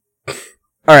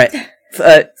 All right.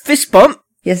 Fist bump.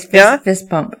 Yes, Yeah? fist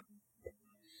bump.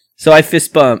 So I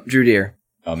fist bump Drew Deer.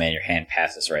 Oh man, your hand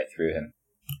passes right through him.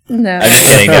 No. I'm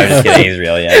just kidding. No, I'm just kidding. He's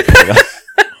real. Yeah.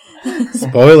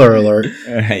 Spoiler alert.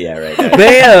 Yeah. Right.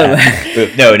 Bam!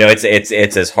 No.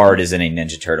 It's as hard as any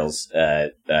Ninja Turtles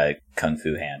kung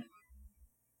fu hand.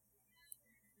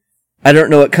 I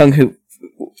don't know what kung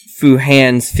fu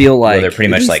hands feel like. Well, they're pretty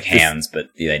much like hands, but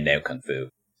they know kung fu.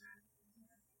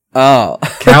 Oh.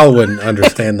 Cal wouldn't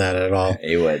understand that at all.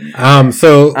 He wouldn't.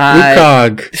 So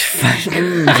Ukog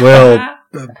will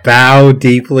bow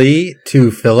deeply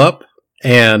to Philip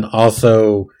and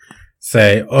also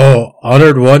say, "Oh,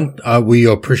 honored one, we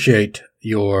appreciate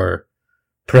your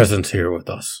presence here with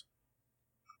us."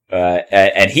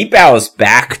 And he bows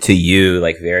back to you,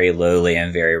 like very lowly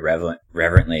and very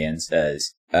reverently, and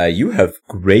says, "You have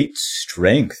great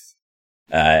strength.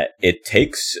 It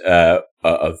takes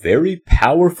a very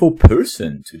powerful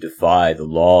person to defy the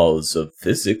laws of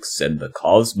physics and the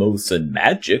cosmos and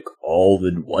magic all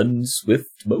in one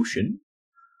swift motion."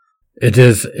 It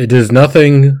is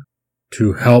nothing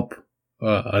to help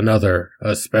another,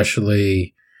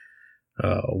 especially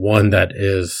one that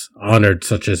is honored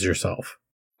such as yourself.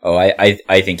 Oh,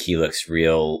 I think he looks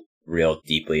real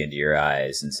deeply into your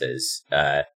eyes and says,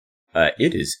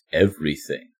 "It is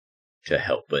everything to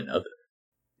help another."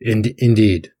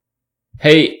 Indeed.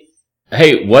 Hey,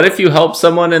 what if you help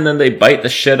someone and then they bite the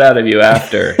shit out of you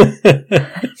after?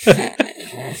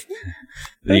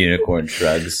 The unicorn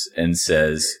shrugs and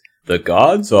says, "The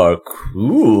gods are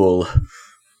cruel."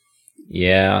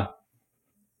 Yeah.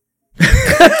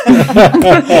 That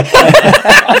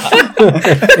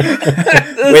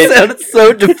sounded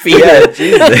so defeated.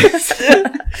 Jesus.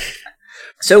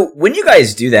 So when you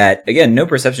guys do that, again, no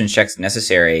perception checks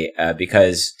necessary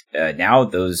because now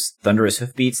those thunderous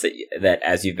hoofbeats that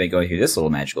as you've been going through this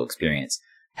little magical experience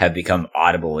have become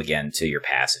audible again to your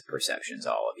passive perceptions,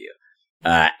 all of you.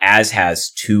 As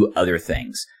has two other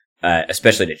things,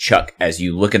 especially to Chuck. As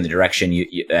you look in the direction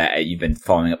you've been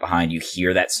following up behind, you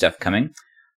hear that stuff coming,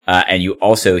 and you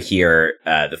also hear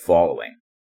the following.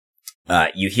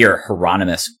 You hear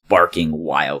Hieronymus barking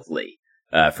wildly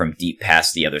from deep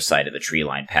past the other side of the tree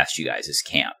line, past you guys'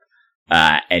 camp.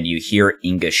 And you hear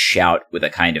Inga shout with a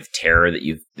kind of terror that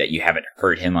you haven't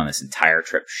heard him on this entire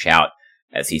trip shout,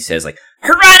 as he says, like,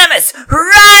 "Hieronymus,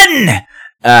 run!"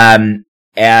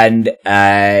 And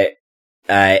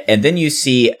then you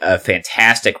see a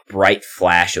fantastic bright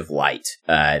flash of light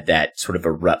that sort of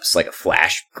erupts like a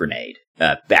flash grenade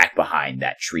back behind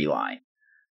that tree line.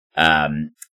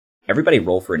 Everybody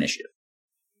roll for initiative.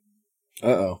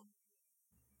 Uh-oh.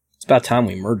 It's about time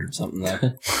we murdered something,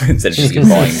 though. Instead of just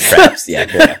falling traps.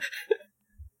 Yeah.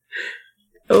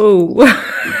 Oh.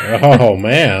 Oh,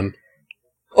 man.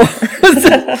 Is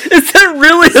that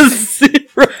really a 0?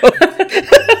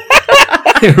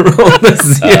 Roll the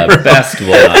 0. Best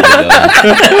will not be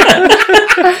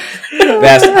done.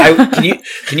 Best,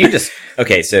 can you just...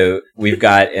 Okay, so we've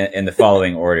got in the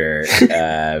following order...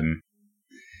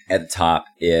 at the top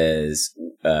is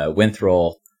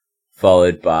Winthrel,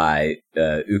 followed by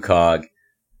Ukog,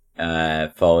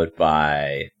 followed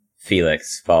by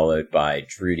Felix, followed by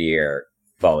Drudier,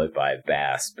 followed by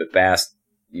Bast. But Bast,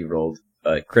 you rolled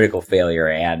a critical failure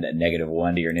and a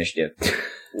 -1 to your initiative.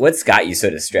 What's got you so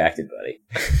distracted, buddy?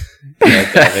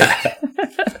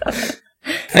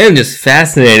 I am just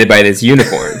fascinated by this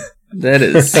unicorn. That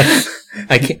is...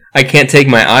 I can't take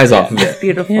my eyes off of it.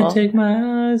 Beautiful. Can't take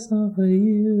my eyes off of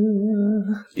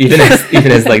you. Even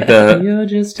as like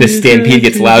the stampede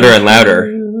gets louder and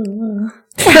louder.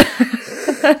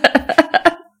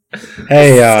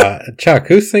 Hey, Chuck,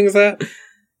 who sings that?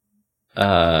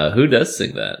 Who does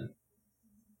sing that?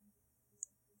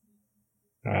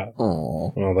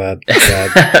 Oh. Well, that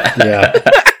yeah.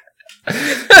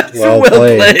 Well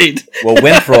played. Well,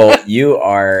 Winthrel, you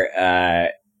are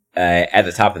at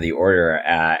the top of the order,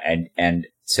 and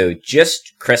so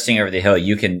just cresting over the hill,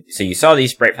 so you saw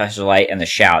these bright flashes of light and the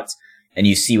shouts, and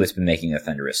you see what's been making a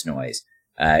thunderous noise.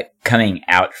 Coming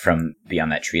out from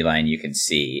beyond that tree line, you can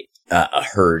see a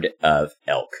herd of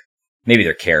elk. Maybe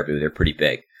they're caribou. They're pretty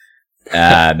big.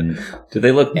 Do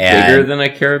they look bigger than a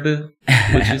caribou?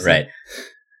 Right.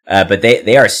 But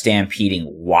they are stampeding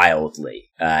wildly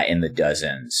in the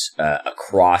dozens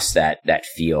across that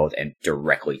field and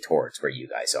directly towards where you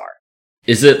guys are.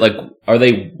 Is it like, are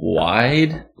they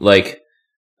wide? Like,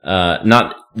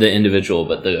 not the individual,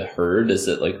 but the herd? Is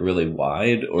it like really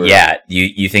wide? Or yeah,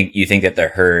 you think that the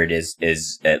herd is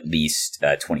at least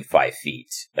 25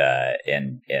 feet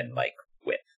in like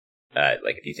width.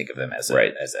 Like if you think of them as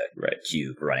a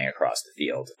cube running across the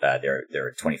field,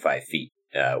 they're 25 feet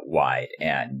wide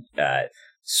and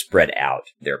spread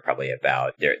out. They're probably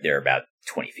about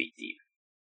 20 feet deep.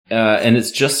 And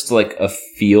it's just like a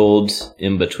field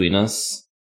in between us.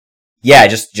 Yeah,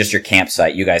 just your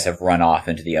campsite. You guys have run off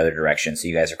into the other direction, so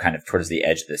you guys are kind of towards the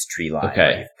edge of this tree line. Okay.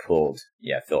 Where you've pulled,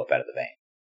 Philip out of the vein.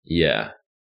 Yeah.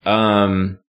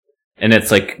 And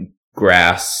it's like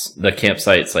grass. The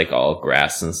campsite's like all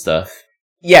grass and stuff.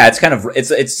 Yeah, it's kind of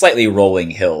it's slightly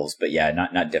rolling hills, but yeah,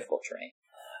 not difficult terrain.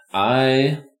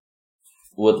 I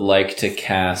would like to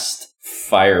cast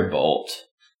Firebolt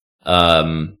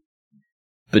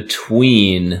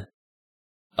between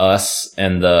us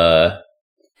and the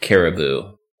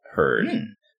caribou herd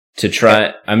to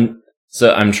try. I'm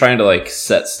trying to like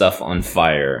set stuff on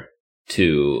fire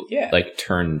to like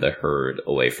turn the herd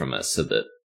away from us so that.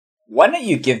 Why don't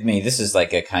you give me? This is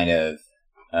like a kind of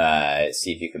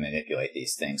see if you can manipulate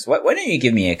these things. Why don't you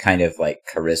give me a kind of like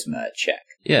charisma check?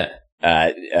 Yeah.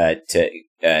 To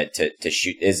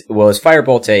shoot is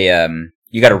Firebolt a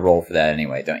you got to roll for that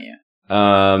anyway, don't you?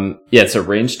 Yeah, it's a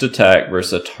ranged attack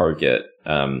versus a target.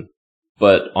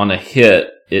 But on a hit,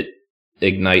 it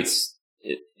ignites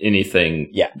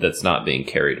anything that's not being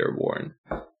carried or worn.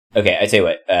 Okay, I tell you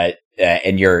what.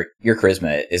 And your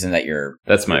charisma, isn't that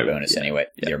that's my bonus anyway?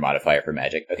 Yeah. Your modifier for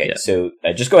magic. Okay, so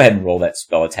just go ahead and roll that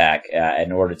spell attack.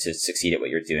 In order to succeed at what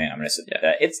you're doing, I'm going to set.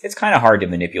 It's kind of hard to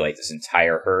manipulate this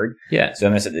entire herd. Yeah. So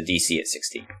I'm going to set the DC at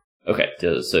 16. Okay,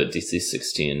 so DC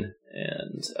 16,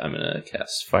 and I'm going to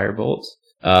cast Firebolt.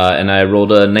 And I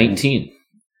rolled a 19.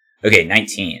 Okay,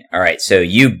 19. All right, so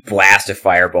you blast a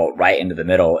firebolt right into the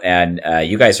middle, and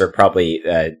you guys are probably,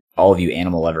 all of you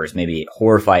animal lovers, maybe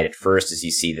horrified at first as you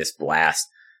see this blast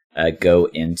go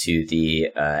into the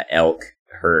elk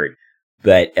herd.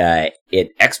 But it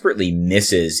expertly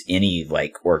misses any,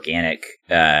 like, organic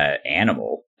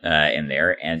animal in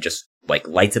there, and just, like,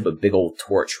 lights up a big old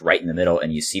torch right in the middle,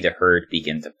 and you see the herd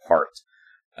begin to part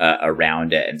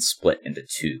around it and split into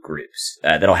two groups.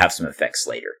 That'll have some effects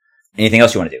later. Anything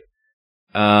else you want to do?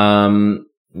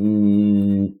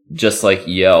 Just like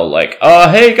yell, like,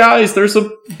 hey guys, there's a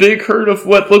big herd of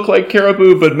what look like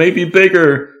caribou, but maybe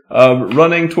bigger,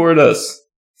 running toward us.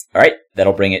 All right,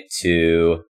 that'll bring it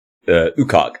to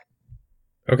Ukog.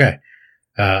 Okay.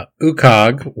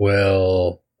 Ukog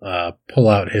will pull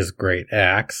out his great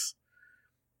axe,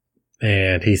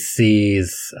 and he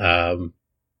sees the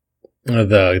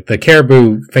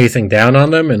caribou facing down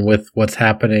on them, and with what's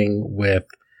happening with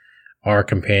our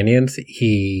companions,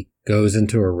 he goes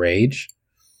into a rage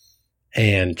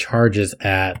and charges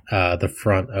at the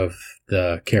front of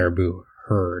the caribou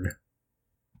herd.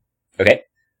 Okay.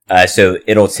 So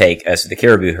it'll take, so the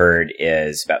caribou herd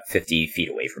is about 50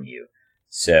 feet away from you.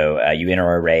 So you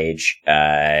enter a rage.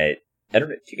 I don't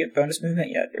know, do you get bonus movement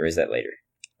yet, or is that later?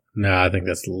 No, I think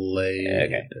that's later.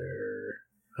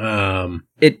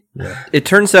 Okay. It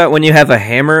turns out when you have a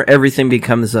hammer, everything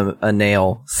becomes a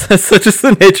nail. Such is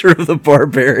the nature of the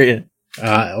barbarian.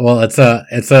 Well, it's a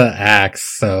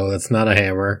axe, so it's not a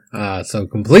hammer. So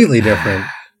completely different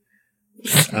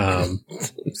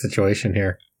situation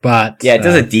here. But yeah, it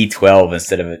does a D12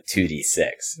 instead of a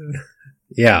 2D6.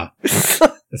 Yeah.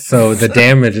 So the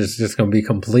damage is just going to be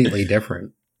completely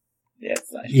different. Yeah,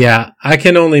 it's nice. Yeah, I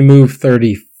can only move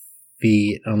 30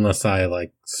 feet unless I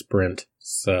like sprint.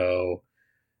 So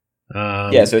so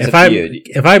it's up to you.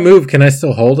 If I move, can I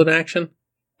still hold an action?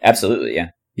 Absolutely, yeah.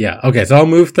 Yeah. Okay, so I'll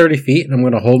move 30 feet and I'm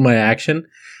going to hold my action.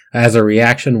 As a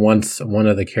reaction, once one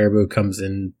of the caribou comes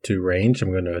into range,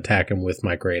 I'm going to attack him with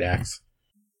my great axe.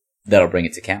 That'll bring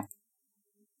it to Cal.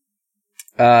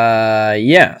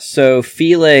 Yeah. So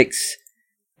Felix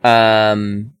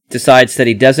decides that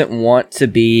he doesn't want to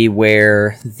be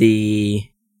where the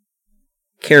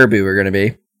caribou are going to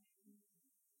be.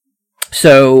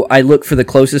 So I look for the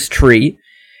closest tree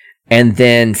and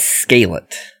then scale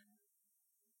it.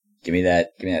 Give me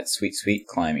that sweet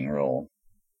climbing roll.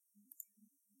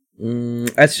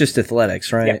 That's just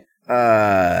athletics, right?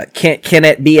 Yeah. Can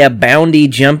it be a boundy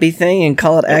jumpy thing and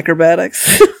call it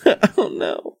acrobatics? Oh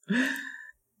no.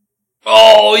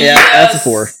 Oh yeah, that's a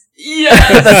 4.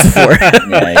 Yes, that's a 4.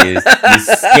 Yeah, you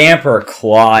scamper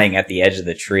clawing at the edge of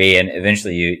the tree, and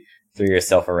eventually you throw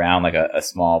yourself around like a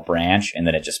small branch, and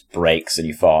then it just breaks, and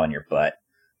you fall on your butt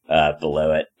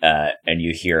below it, and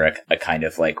you hear a kind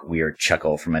of like weird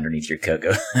chuckle from underneath your coat.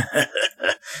 Go,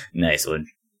 nice one.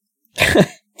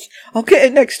 I'll get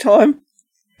it next time.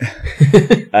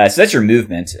 So that's your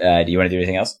movement. Do you want to do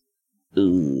anything else?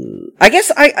 I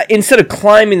guess I instead of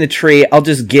climbing the tree, I'll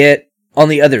just get on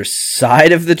the other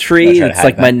side of the tree. It's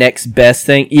like my next best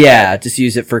thing. Yeah, just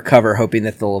use it for cover, hoping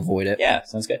that they'll avoid it. Yeah,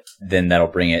 sounds good. Then that'll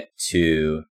bring it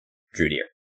to Drew Deer.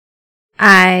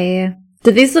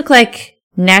 Do these look like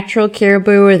natural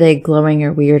caribou, or are they glowing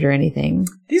or weird or anything?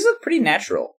 These look pretty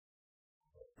natural.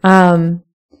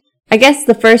 I guess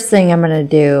the first thing I'm gonna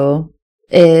do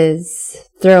is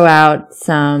throw out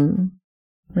an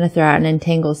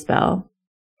entangle spell.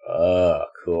 Oh,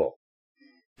 cool.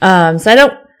 So I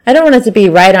don't want it to be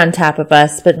right on top of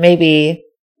us, but maybe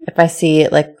if I see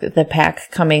like the pack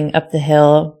coming up the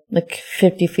hill, like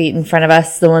 50 feet in front of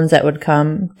us, the ones that would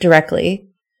come directly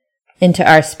into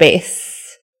our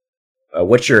space.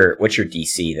 What's your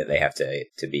DC that they have to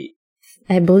beat?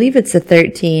 I believe it's a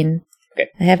 13. Okay.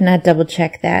 I have not double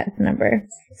checked that number.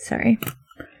 Sorry.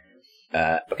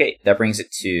 Okay, that brings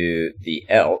it to the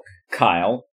elk.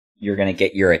 Kyle, you're going to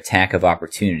get your attack of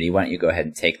opportunity. Why don't you go ahead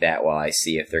and take that while I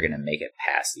see if they're going to make it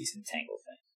past these entangled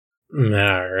things.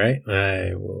 All right.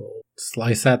 I will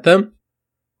slice at them.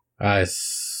 I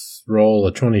roll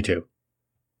a 22.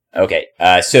 Okay,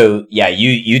 so yeah,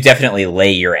 you definitely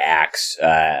lay your axe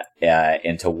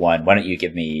into one. Why don't you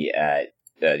give me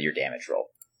your damage roll?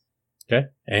 Okay.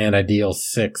 And I deal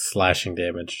 6 slashing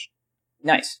damage.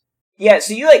 Nice. Yeah,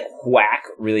 so you like whack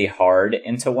really hard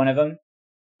into one of them,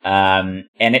 and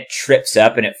it trips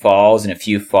up and it falls, and a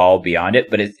few fall beyond it,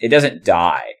 but it doesn't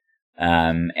die.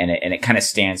 And it kind of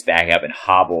stands back up and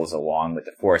hobbles along with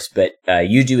the force. But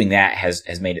you doing that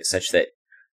has made it such that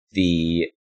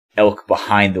the elk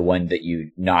behind the one that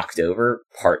you knocked over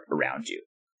part around you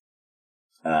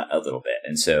a little bit.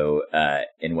 And so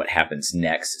in what happens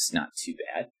next, it's not too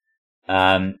bad.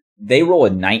 They roll a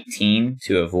 19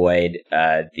 to avoid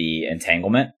the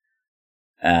entanglement.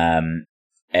 And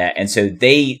so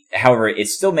however, it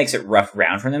still makes it rough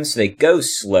ground for them, so they go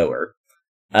slower.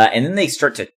 And then they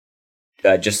start to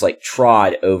just like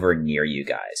trod over near you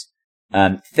guys.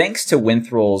 Thanks to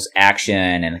Winthrel's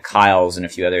action and Kyle's and a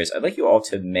few others, I'd like you all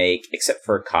to make, except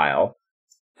for Kyle,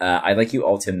 I'd like you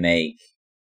all to make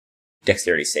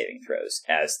dexterity saving throws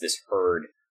as this herd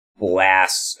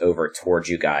blasts over towards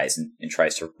you guys and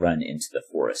tries to run into the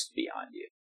forest beyond you.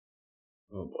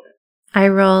 Oh boy. I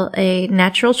roll a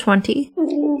natural 20.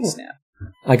 Holy snap.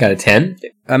 I got a 10.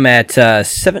 I'm at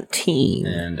 17.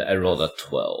 And I rolled a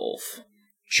 12.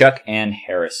 Chuck and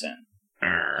Harrison.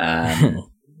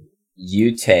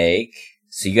 You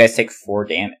guys take 4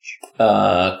 damage.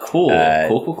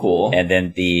 Cool. And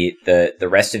then the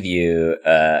rest of you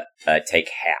take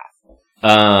half.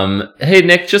 Hey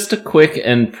Nick, just a quick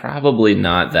and probably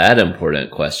not that important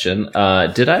question.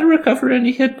 Did I recover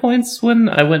any hit points when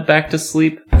I went back to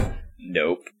sleep?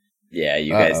 Nope. Yeah,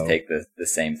 you guys take the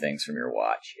same things from your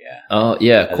watch, yeah. Oh,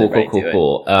 yeah,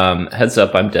 cool. Heads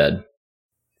up, I'm dead.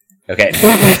 Okay.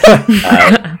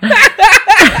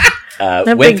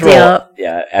 No big deal.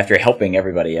 Yeah, after helping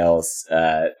everybody else,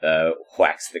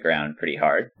 whacks the ground pretty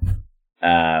hard.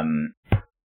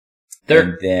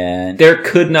 There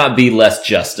could not be less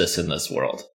justice in this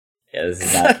world. Yeah,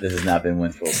 this has not been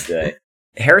Winthrel's day.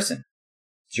 Harrison,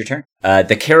 it's your turn.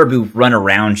 The caribou run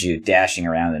around you, dashing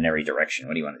around in every direction.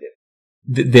 What do you want to do?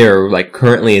 There, like,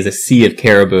 currently is a sea of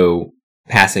caribou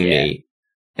passing me,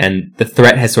 and the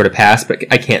threat has sort of passed, but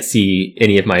I can't see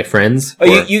any of my friends. Oh,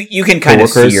 you can kind of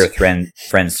see your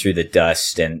friends through the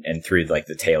dust and through like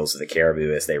the tails of the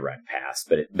caribou as they run past,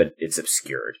 but it's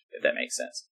obscured, if that makes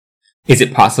sense. Is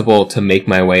it possible to make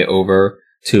my way over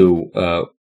to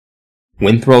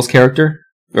Winthrel's character?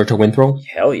 Or to Winthrel?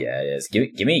 Hell yeah, it is. Give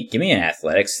me an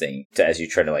athletics thing as you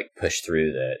try to like push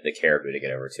through the caribou to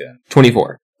get over to him.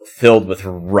 24. Filled with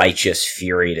righteous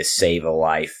fury to save a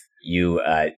life, you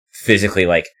physically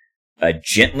like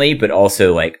gently but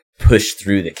also like push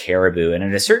through the caribou, and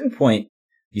at a certain point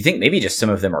you think maybe just some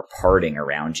of them are parting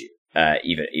around you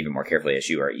even more carefully as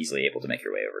you are easily able to make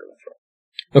your way over to Winthrel.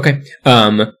 Okay.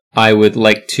 I would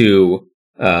like to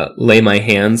lay my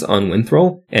hands on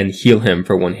Winthrel and heal him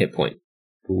for 1 hit point.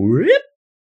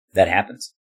 That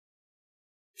happens.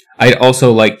 I'd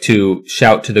also like to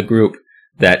shout to the group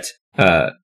that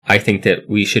I think that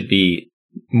we should be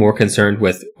more concerned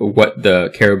with what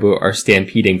the caribou are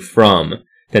stampeding from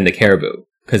than the caribou,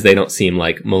 because they don't seem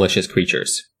like malicious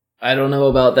creatures. I don't know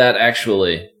about that,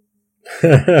 actually.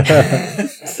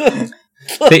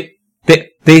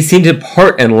 They seem to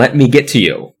part and let me get to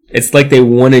you. It's like they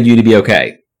wanted you to be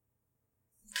okay.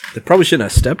 They probably shouldn't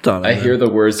have stepped on it. I hear the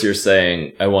words you're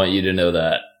saying. I want you to know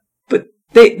that. But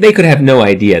they could have no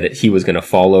idea that he was going to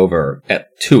fall over at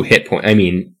 2 hit points. I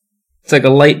mean, it's like a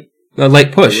light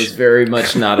push. It was very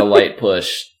much not a light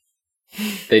push.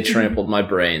 They trampled my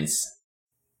brains.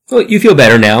 Well, you feel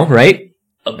better now, right?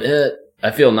 A bit.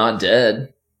 I feel not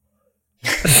dead.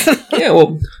 Yeah,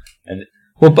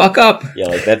 well, buck up. Yeah,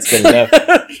 like that's good enough.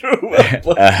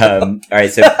 All right,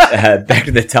 so back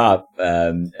to the top,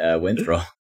 Winthrel.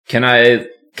 Can I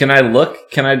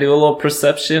look? Can I do a little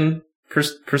percepting?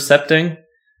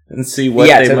 and see what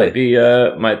Yeah, they totally. might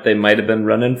be. They might have been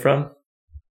running from.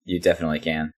 You definitely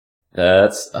can.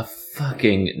 That's a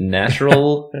fucking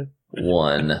natural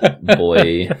one,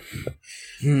 boy.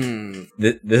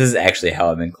 This is actually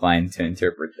how I'm inclined to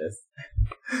interpret this.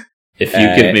 If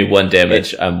you give me 1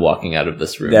 damage, I'm walking out of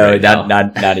this room. No, right now.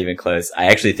 not even close. I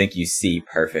actually think you see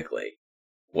perfectly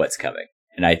what's coming.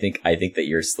 And I think that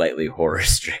you're slightly horror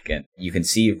stricken. You can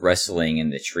see rustling in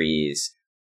the trees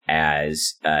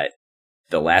as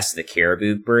the last of the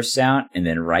caribou bursts out, and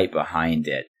then right behind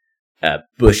it,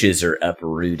 bushes are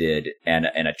uprooted and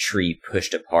a tree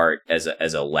pushed apart as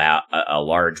a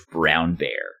large brown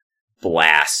bear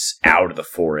blasts out of the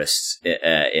forest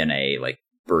in a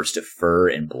burst of fur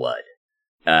and blood.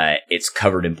 It's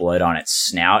covered in blood on its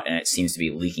snout, and it seems to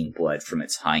be leaking blood from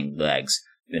its hind legs.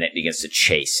 Then it begins to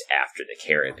chase after the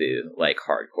caribou like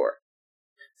hardcore.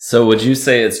 So would you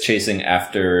say it's chasing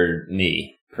after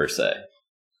me, per se?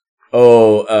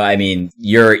 Oh, I mean,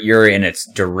 you're in its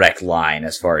direct line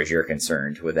as far as you're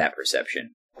concerned with that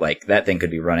perception. Like, that thing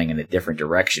could be running in a different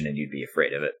direction and you'd be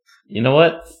afraid of it. You know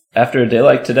what? After a day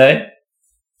like today,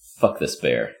 fuck this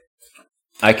bear.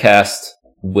 I cast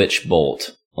Witch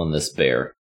Bolt on this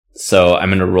bear. So I'm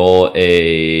going to roll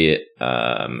a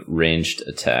ranged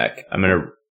attack. I'm going to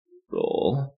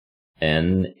roll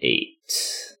an 8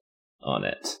 on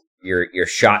it. Your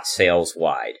shot sails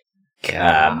wide.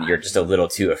 You're just a little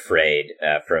too afraid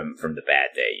from the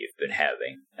bad day you've been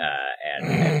having,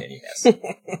 and you miss.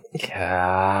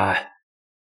 God.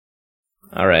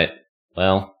 All right.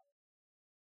 Well,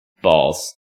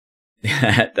 balls.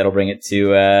 That'll bring it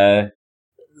to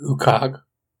Ukog.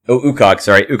 Ukog.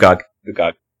 Sorry, Ukog.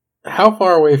 How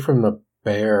far away from the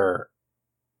bear?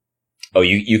 Oh,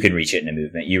 you can reach it in a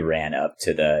movement. You ran up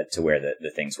to where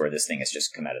the things were. This thing has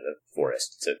just come out of the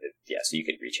forest. So so you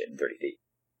could reach it in 30 feet.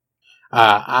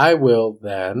 I will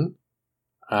then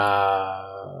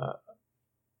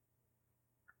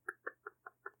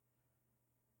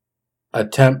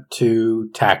attempt to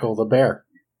tackle the bear.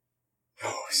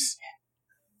 Oh,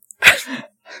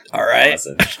 All right.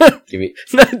 awesome. Give me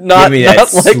not me that like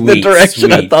the sweet,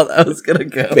 direction I sweet thought I was gonna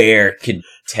go. bear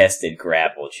contested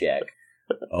grapple check.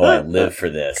 Oh, I live for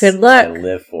this. Good luck. I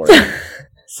live for it.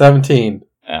 17.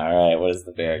 All right, what does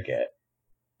the bear get?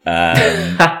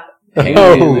 Hang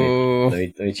Oh. on,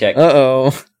 let me check.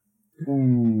 Uh-oh.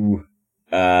 Ooh.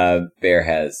 Bear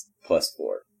has +4.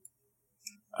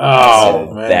 Oh,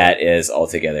 So man. that is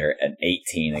altogether an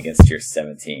 18 against your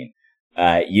 17.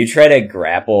 You try to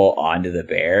grapple onto the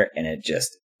bear, and it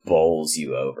just bowls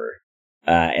you over.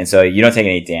 And so you don't take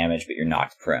any damage, but you're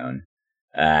knocked prone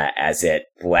as it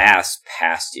blasts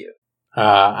past you.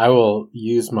 I will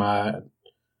use the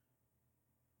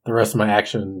rest of my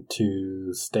action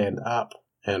to stand up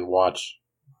and watch.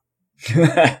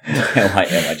 I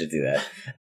want you to do that.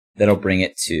 That'll bring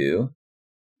it to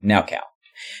now, Cal.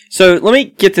 So let me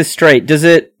get this straight. Does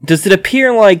it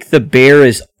appear like the bear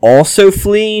is also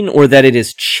fleeing, or that it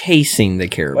is chasing the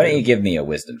caribou? Why don't you give me a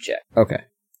wisdom check? Okay.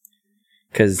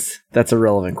 Because that's a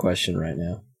relevant question right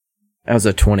now. That was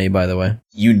a 20, by the way.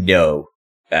 You know,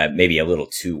 maybe a little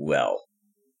too well,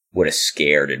 what a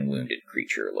scared and wounded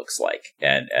creature looks like,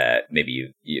 and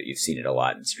maybe you've seen it a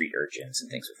lot in Street Urchins and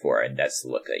things before, and that's the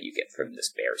look that you get from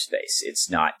this bear's face. It's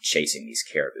not chasing these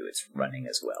caribou; it's running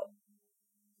as well.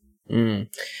 I'm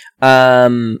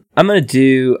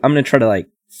gonna try to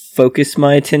focus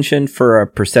my attention for a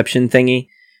perception thingy.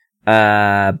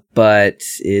 But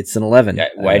it's an 11.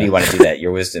 Why do you want to do that?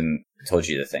 Your wisdom told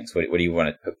you the things. What do you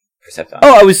want to percept on?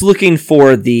 Oh, I was looking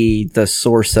for the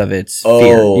source of its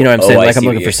fear. You know what I'm saying? I'm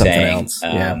looking for something else.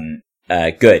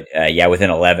 Good. Within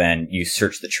 11, you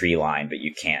search the tree line, but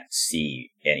you can't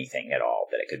see anything at all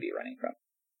that it could be running from.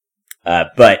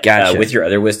 But Gotcha. With your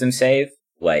other wisdom save,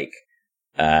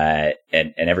 and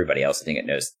everybody else, I think it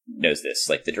knows this.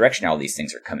 The direction all these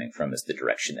things are coming from is the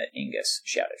direction that Ingus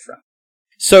shouted from.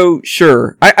 So,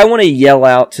 sure. I want to yell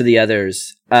out to the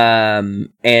others,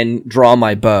 and draw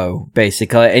my bow,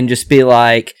 basically, and just be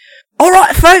like,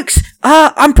 alright, folks,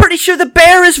 I'm pretty sure the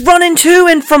bear is running to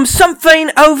and from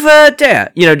something over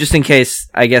there. Just in case,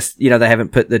 I guess, they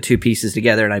haven't put the two pieces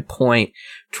together, and I point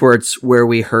towards where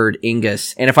we heard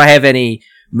Ingus. And if I have any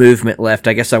movement left,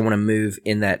 I guess I want to move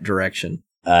in that direction.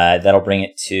 That'll bring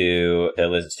it to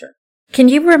Liz's turn. Can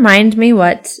you remind me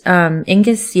what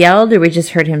Ingus yelled, or we just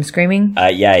heard him screaming?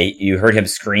 You heard him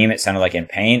scream. It sounded like in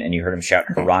pain, and you heard him shout,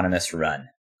 Hieronymus, run.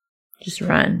 Just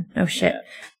run. Oh, shit.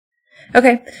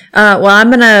 Okay. Well, I'm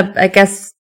gonna, I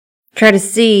guess, try to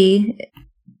see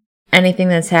anything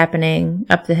that's happening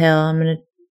up the hill.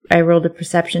 I rolled a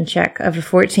perception check of a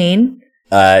 14.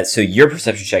 So your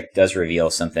perception check does reveal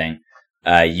something.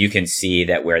 You can see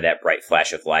that where that bright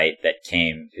flash of light that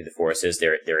came through the forest is,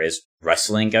 there is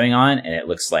rustling going on, and it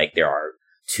looks like there are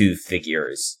two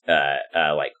figures,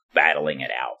 like battling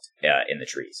it out, in the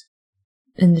trees.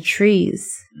 In the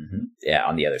trees. Mm-hmm. Yeah,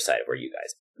 on the other side of where you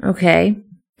guys. Okay.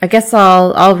 I guess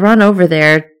I'll run over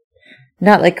there.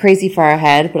 Not like crazy far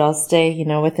ahead, but I'll stay,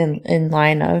 within in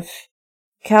line of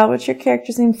Cal. What's your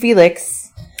character's name?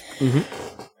 Felix. Mm-hmm.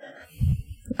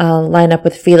 I'll line up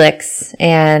with Felix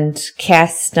and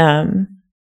cast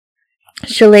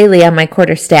Shillelagh on my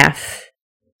quarterstaff,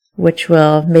 which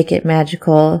will make it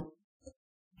magical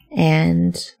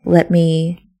and let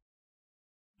me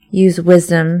use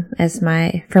wisdom as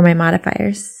for my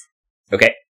modifiers.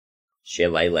 Okay.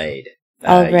 Shillelagh.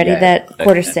 I'll ready that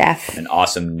quarterstaff. An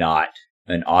awesome knot.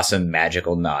 An awesome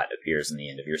magical knot appears in the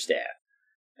end of your staff.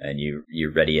 And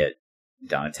you ready it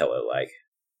Donatello-like.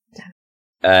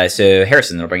 So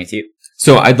Harrison, I'll bring it to you.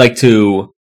 So I'd like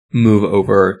to move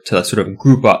over to sort of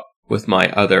group up with my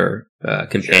other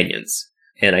companions.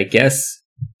 And I guess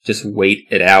just wait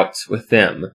it out with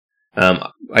them. I'd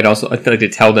like to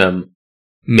tell them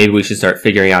maybe we should start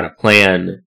figuring out a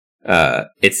plan.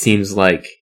 It seems like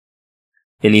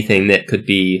anything that could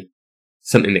be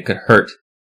something that could hurt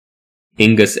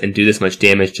Ingus and do this much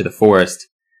damage to the forest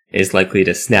is likely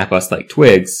to snap us like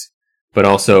twigs. But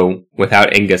also,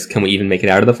 without Ingus, can we even make it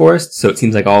out of the forest? So it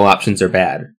seems like all options are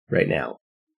bad right now.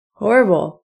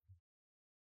 Horrible.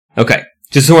 Okay,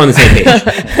 just so we're on the same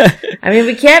page. I mean,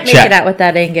 we can't make it out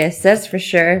without Ingus, that's for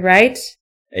sure, right?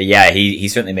 Yeah, he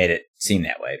certainly made it seem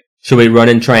that way. Should we run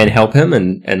and try and help him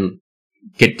and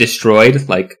get destroyed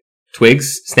like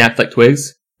twigs, snapped like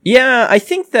twigs? Yeah, I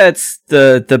think that's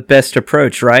the best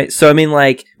approach, right? So, I mean,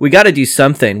 like, we got to do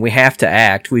something. We have to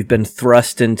act. We've been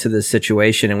thrust into this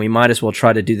situation, and we might as well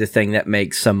try to do the thing that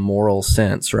makes some moral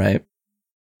sense, right?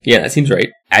 Yeah, that seems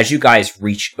right. As you guys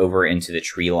reach over into the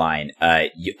tree line,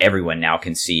 everyone now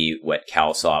can see what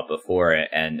Cal saw before,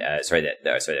 and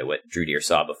what Drew Deer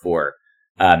saw before.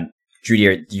 Drew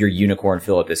Deer, your unicorn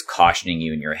Philip is cautioning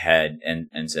you in your head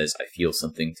and says, "I feel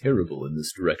something terrible in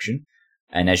this direction."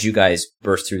 And as you guys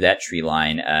burst through that tree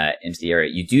line into the area,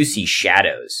 you do see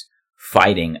shadows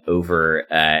fighting over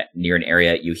near an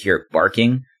area. You hear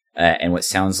barking and what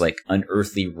sounds like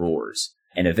unearthly roars.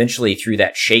 And eventually, through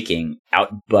that shaking,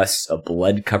 out busts a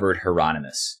blood-covered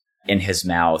Hieronymus. In his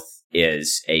mouth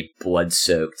is a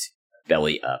blood-soaked,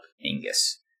 belly-up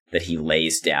Ingus that he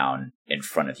lays down in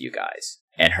front of you guys.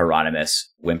 And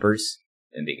Hieronymus whimpers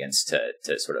and begins to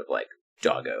sort of like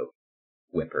doggo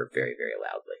whimper very, very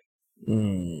loudly.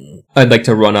 I'd like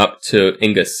to run up to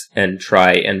Ingus and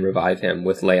try and revive him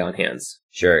with lay on hands.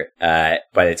 Sure. By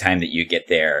the time that you get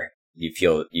there, you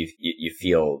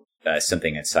feel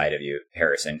something inside of you,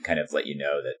 Harrison, kind of let you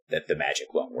know that the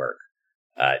magic won't work.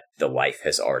 The life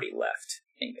has already left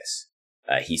Ingus.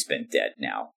 He's been dead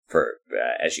now for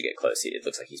as you get close. It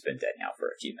looks like he's been dead now for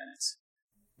a few minutes.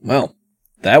 Well,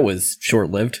 that was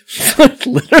short-lived.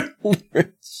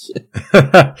 Literally.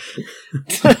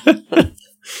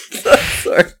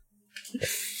 Sorry.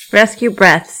 Rescue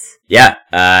breaths. Yeah,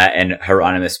 and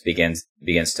Hieronymus begins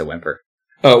to whimper.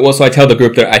 Well, so I tell the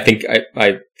group that I think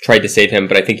I tried to save him,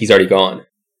 but I think he's already gone.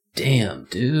 Damn,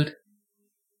 dude.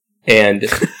 And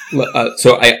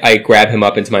so I grab him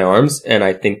up into my arms, and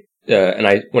I think, and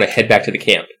I want to head back to the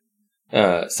camp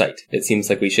site. It seems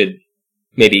like we should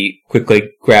maybe quickly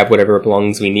grab whatever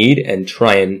belongings we need and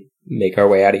try and make our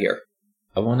way out of here.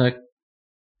 I want to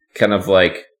kind of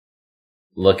like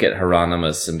look at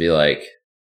Hieronymus and be like,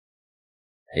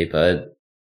 "Hey, bud,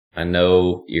 I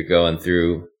know you're going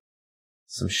through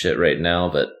some shit right now,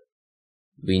 but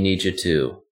we need you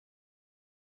too."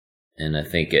 And I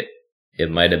think it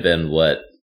might have been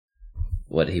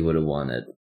what he would have wanted.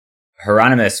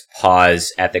 Hieronymus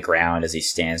paws at the ground as he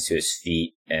stands to his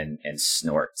feet and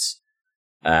snorts.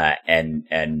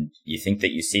 And you think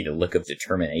that you see the look of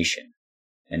determination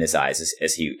in his eyes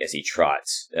as he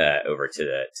trots over to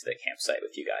the campsite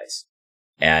with you guys.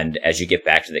 And as you get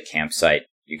back to the campsite,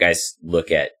 you guys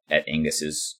look at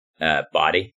Ingus's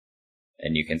body,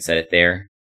 and you can set it there.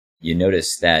 You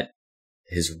notice that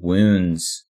his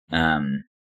wounds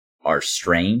are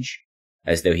strange,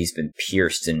 as though he's been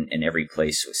pierced in every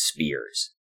place with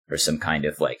spears or some kind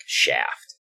of like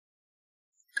shaft.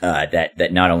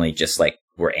 That not only just like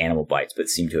were animal bites, but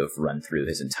seem to have run through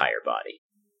his entire body.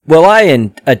 Well, I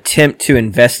attempt to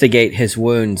investigate his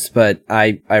wounds, but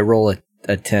I roll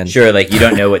a 10. Sure, like you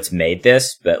don't know what's made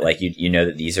this, but like you know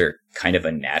that these are kind of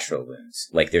unnatural wounds.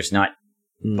 Like there's not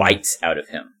bites out of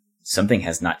him. Something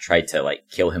has not tried to like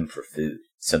kill him for food.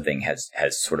 Something has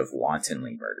sort of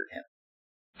wantonly murdered him.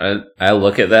 I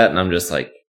look at that and I'm just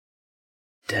like,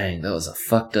 Dang, that was a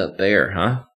fucked up bear,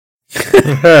 huh?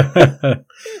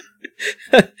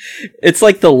 It's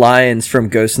like the lions from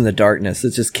Ghost in the Darkness.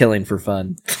 It's just killing for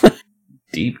fun.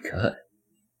 Deep cut.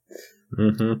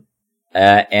 Mm-hmm.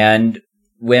 And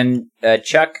when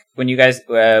Chuck,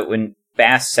 when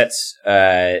Bass sets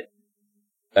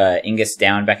Ingus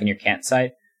down back in your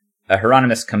campsite,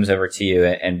 Hieronymus comes over to you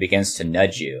and begins to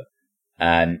nudge you.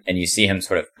 And you see him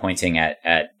sort of pointing at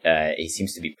he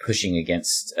seems to be pushing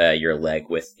against your leg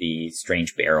with the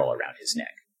strange barrel around his neck.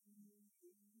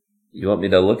 You want me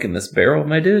to look in this barrel,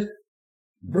 my dude?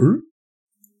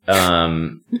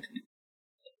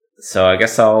 So I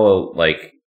guess I'll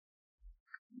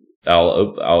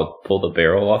pull the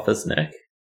barrel off his neck.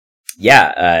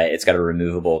 Yeah, it's got a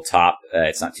removable top.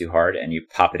 It's not too hard, and you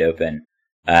pop it open,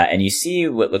 and you see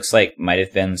what looks like might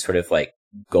have been sort of like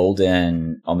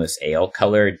golden, almost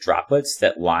ale-colored droplets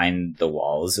that line the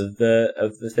walls of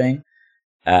the thing,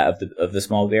 of the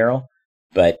small barrel.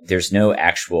 But there's no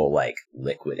actual like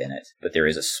liquid in it. But there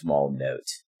is a small note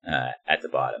at the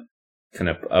bottom.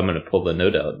 I'm going to pull the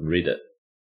note out and read it.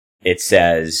 It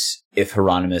says, "If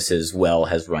Hieronymus's well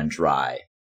has run dry,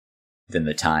 then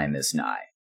the time is nigh."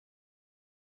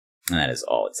 And that is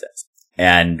all it says.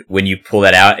 And when you pull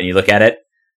that out and you look at it,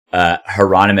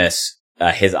 Hieronymus,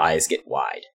 his eyes get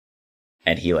wide.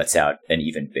 And he lets out an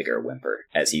even bigger whimper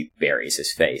as he buries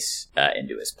his face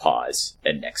into his paws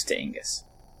and next to Ingus.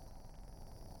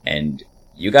 And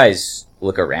you guys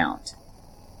look around.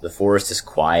 The forest is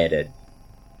quieted,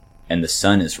 and the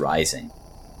sun is rising.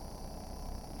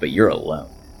 But you're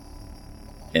alone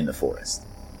in the forest,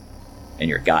 and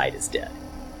your guide is dead.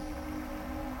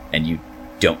 And you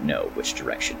don't know which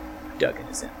direction Duggan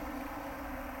is in.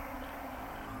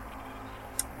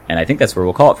 And I think that's where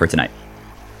we'll call it for tonight.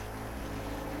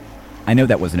 I know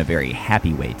that wasn't a very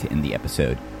happy way to end the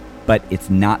episode, but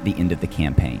it's not the end of the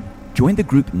campaign. Join the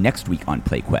group next week on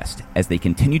PlayQuest as they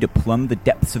continue to plumb the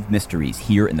depths of mysteries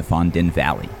here in the Fondin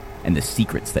Valley and the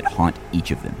secrets that haunt each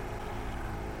of them.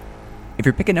 If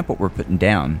you're picking up what we're putting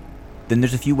down, then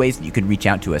there's a few ways that you can reach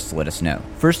out to us to let us know.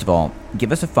 First of all,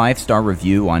 give us a 5-star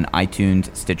review on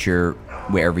iTunes, Stitcher,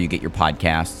 wherever you get your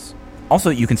podcasts. Also,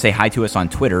 you can say hi to us on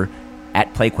Twitter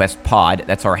at PlayQuestPod.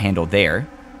 That's our handle there.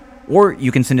 Or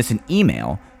you can send us an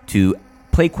email to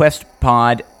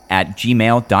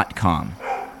playquestpod@gmail.com.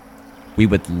 We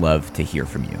would love to hear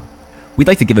from you. We'd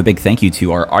like to give a big thank you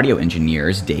to our audio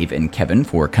engineers, Dave and Kevin,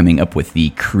 for coming up with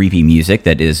the creepy music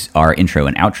that is our intro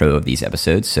and outro of these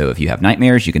episodes. So if you have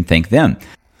nightmares, you can thank them.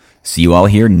 See you all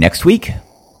here next week.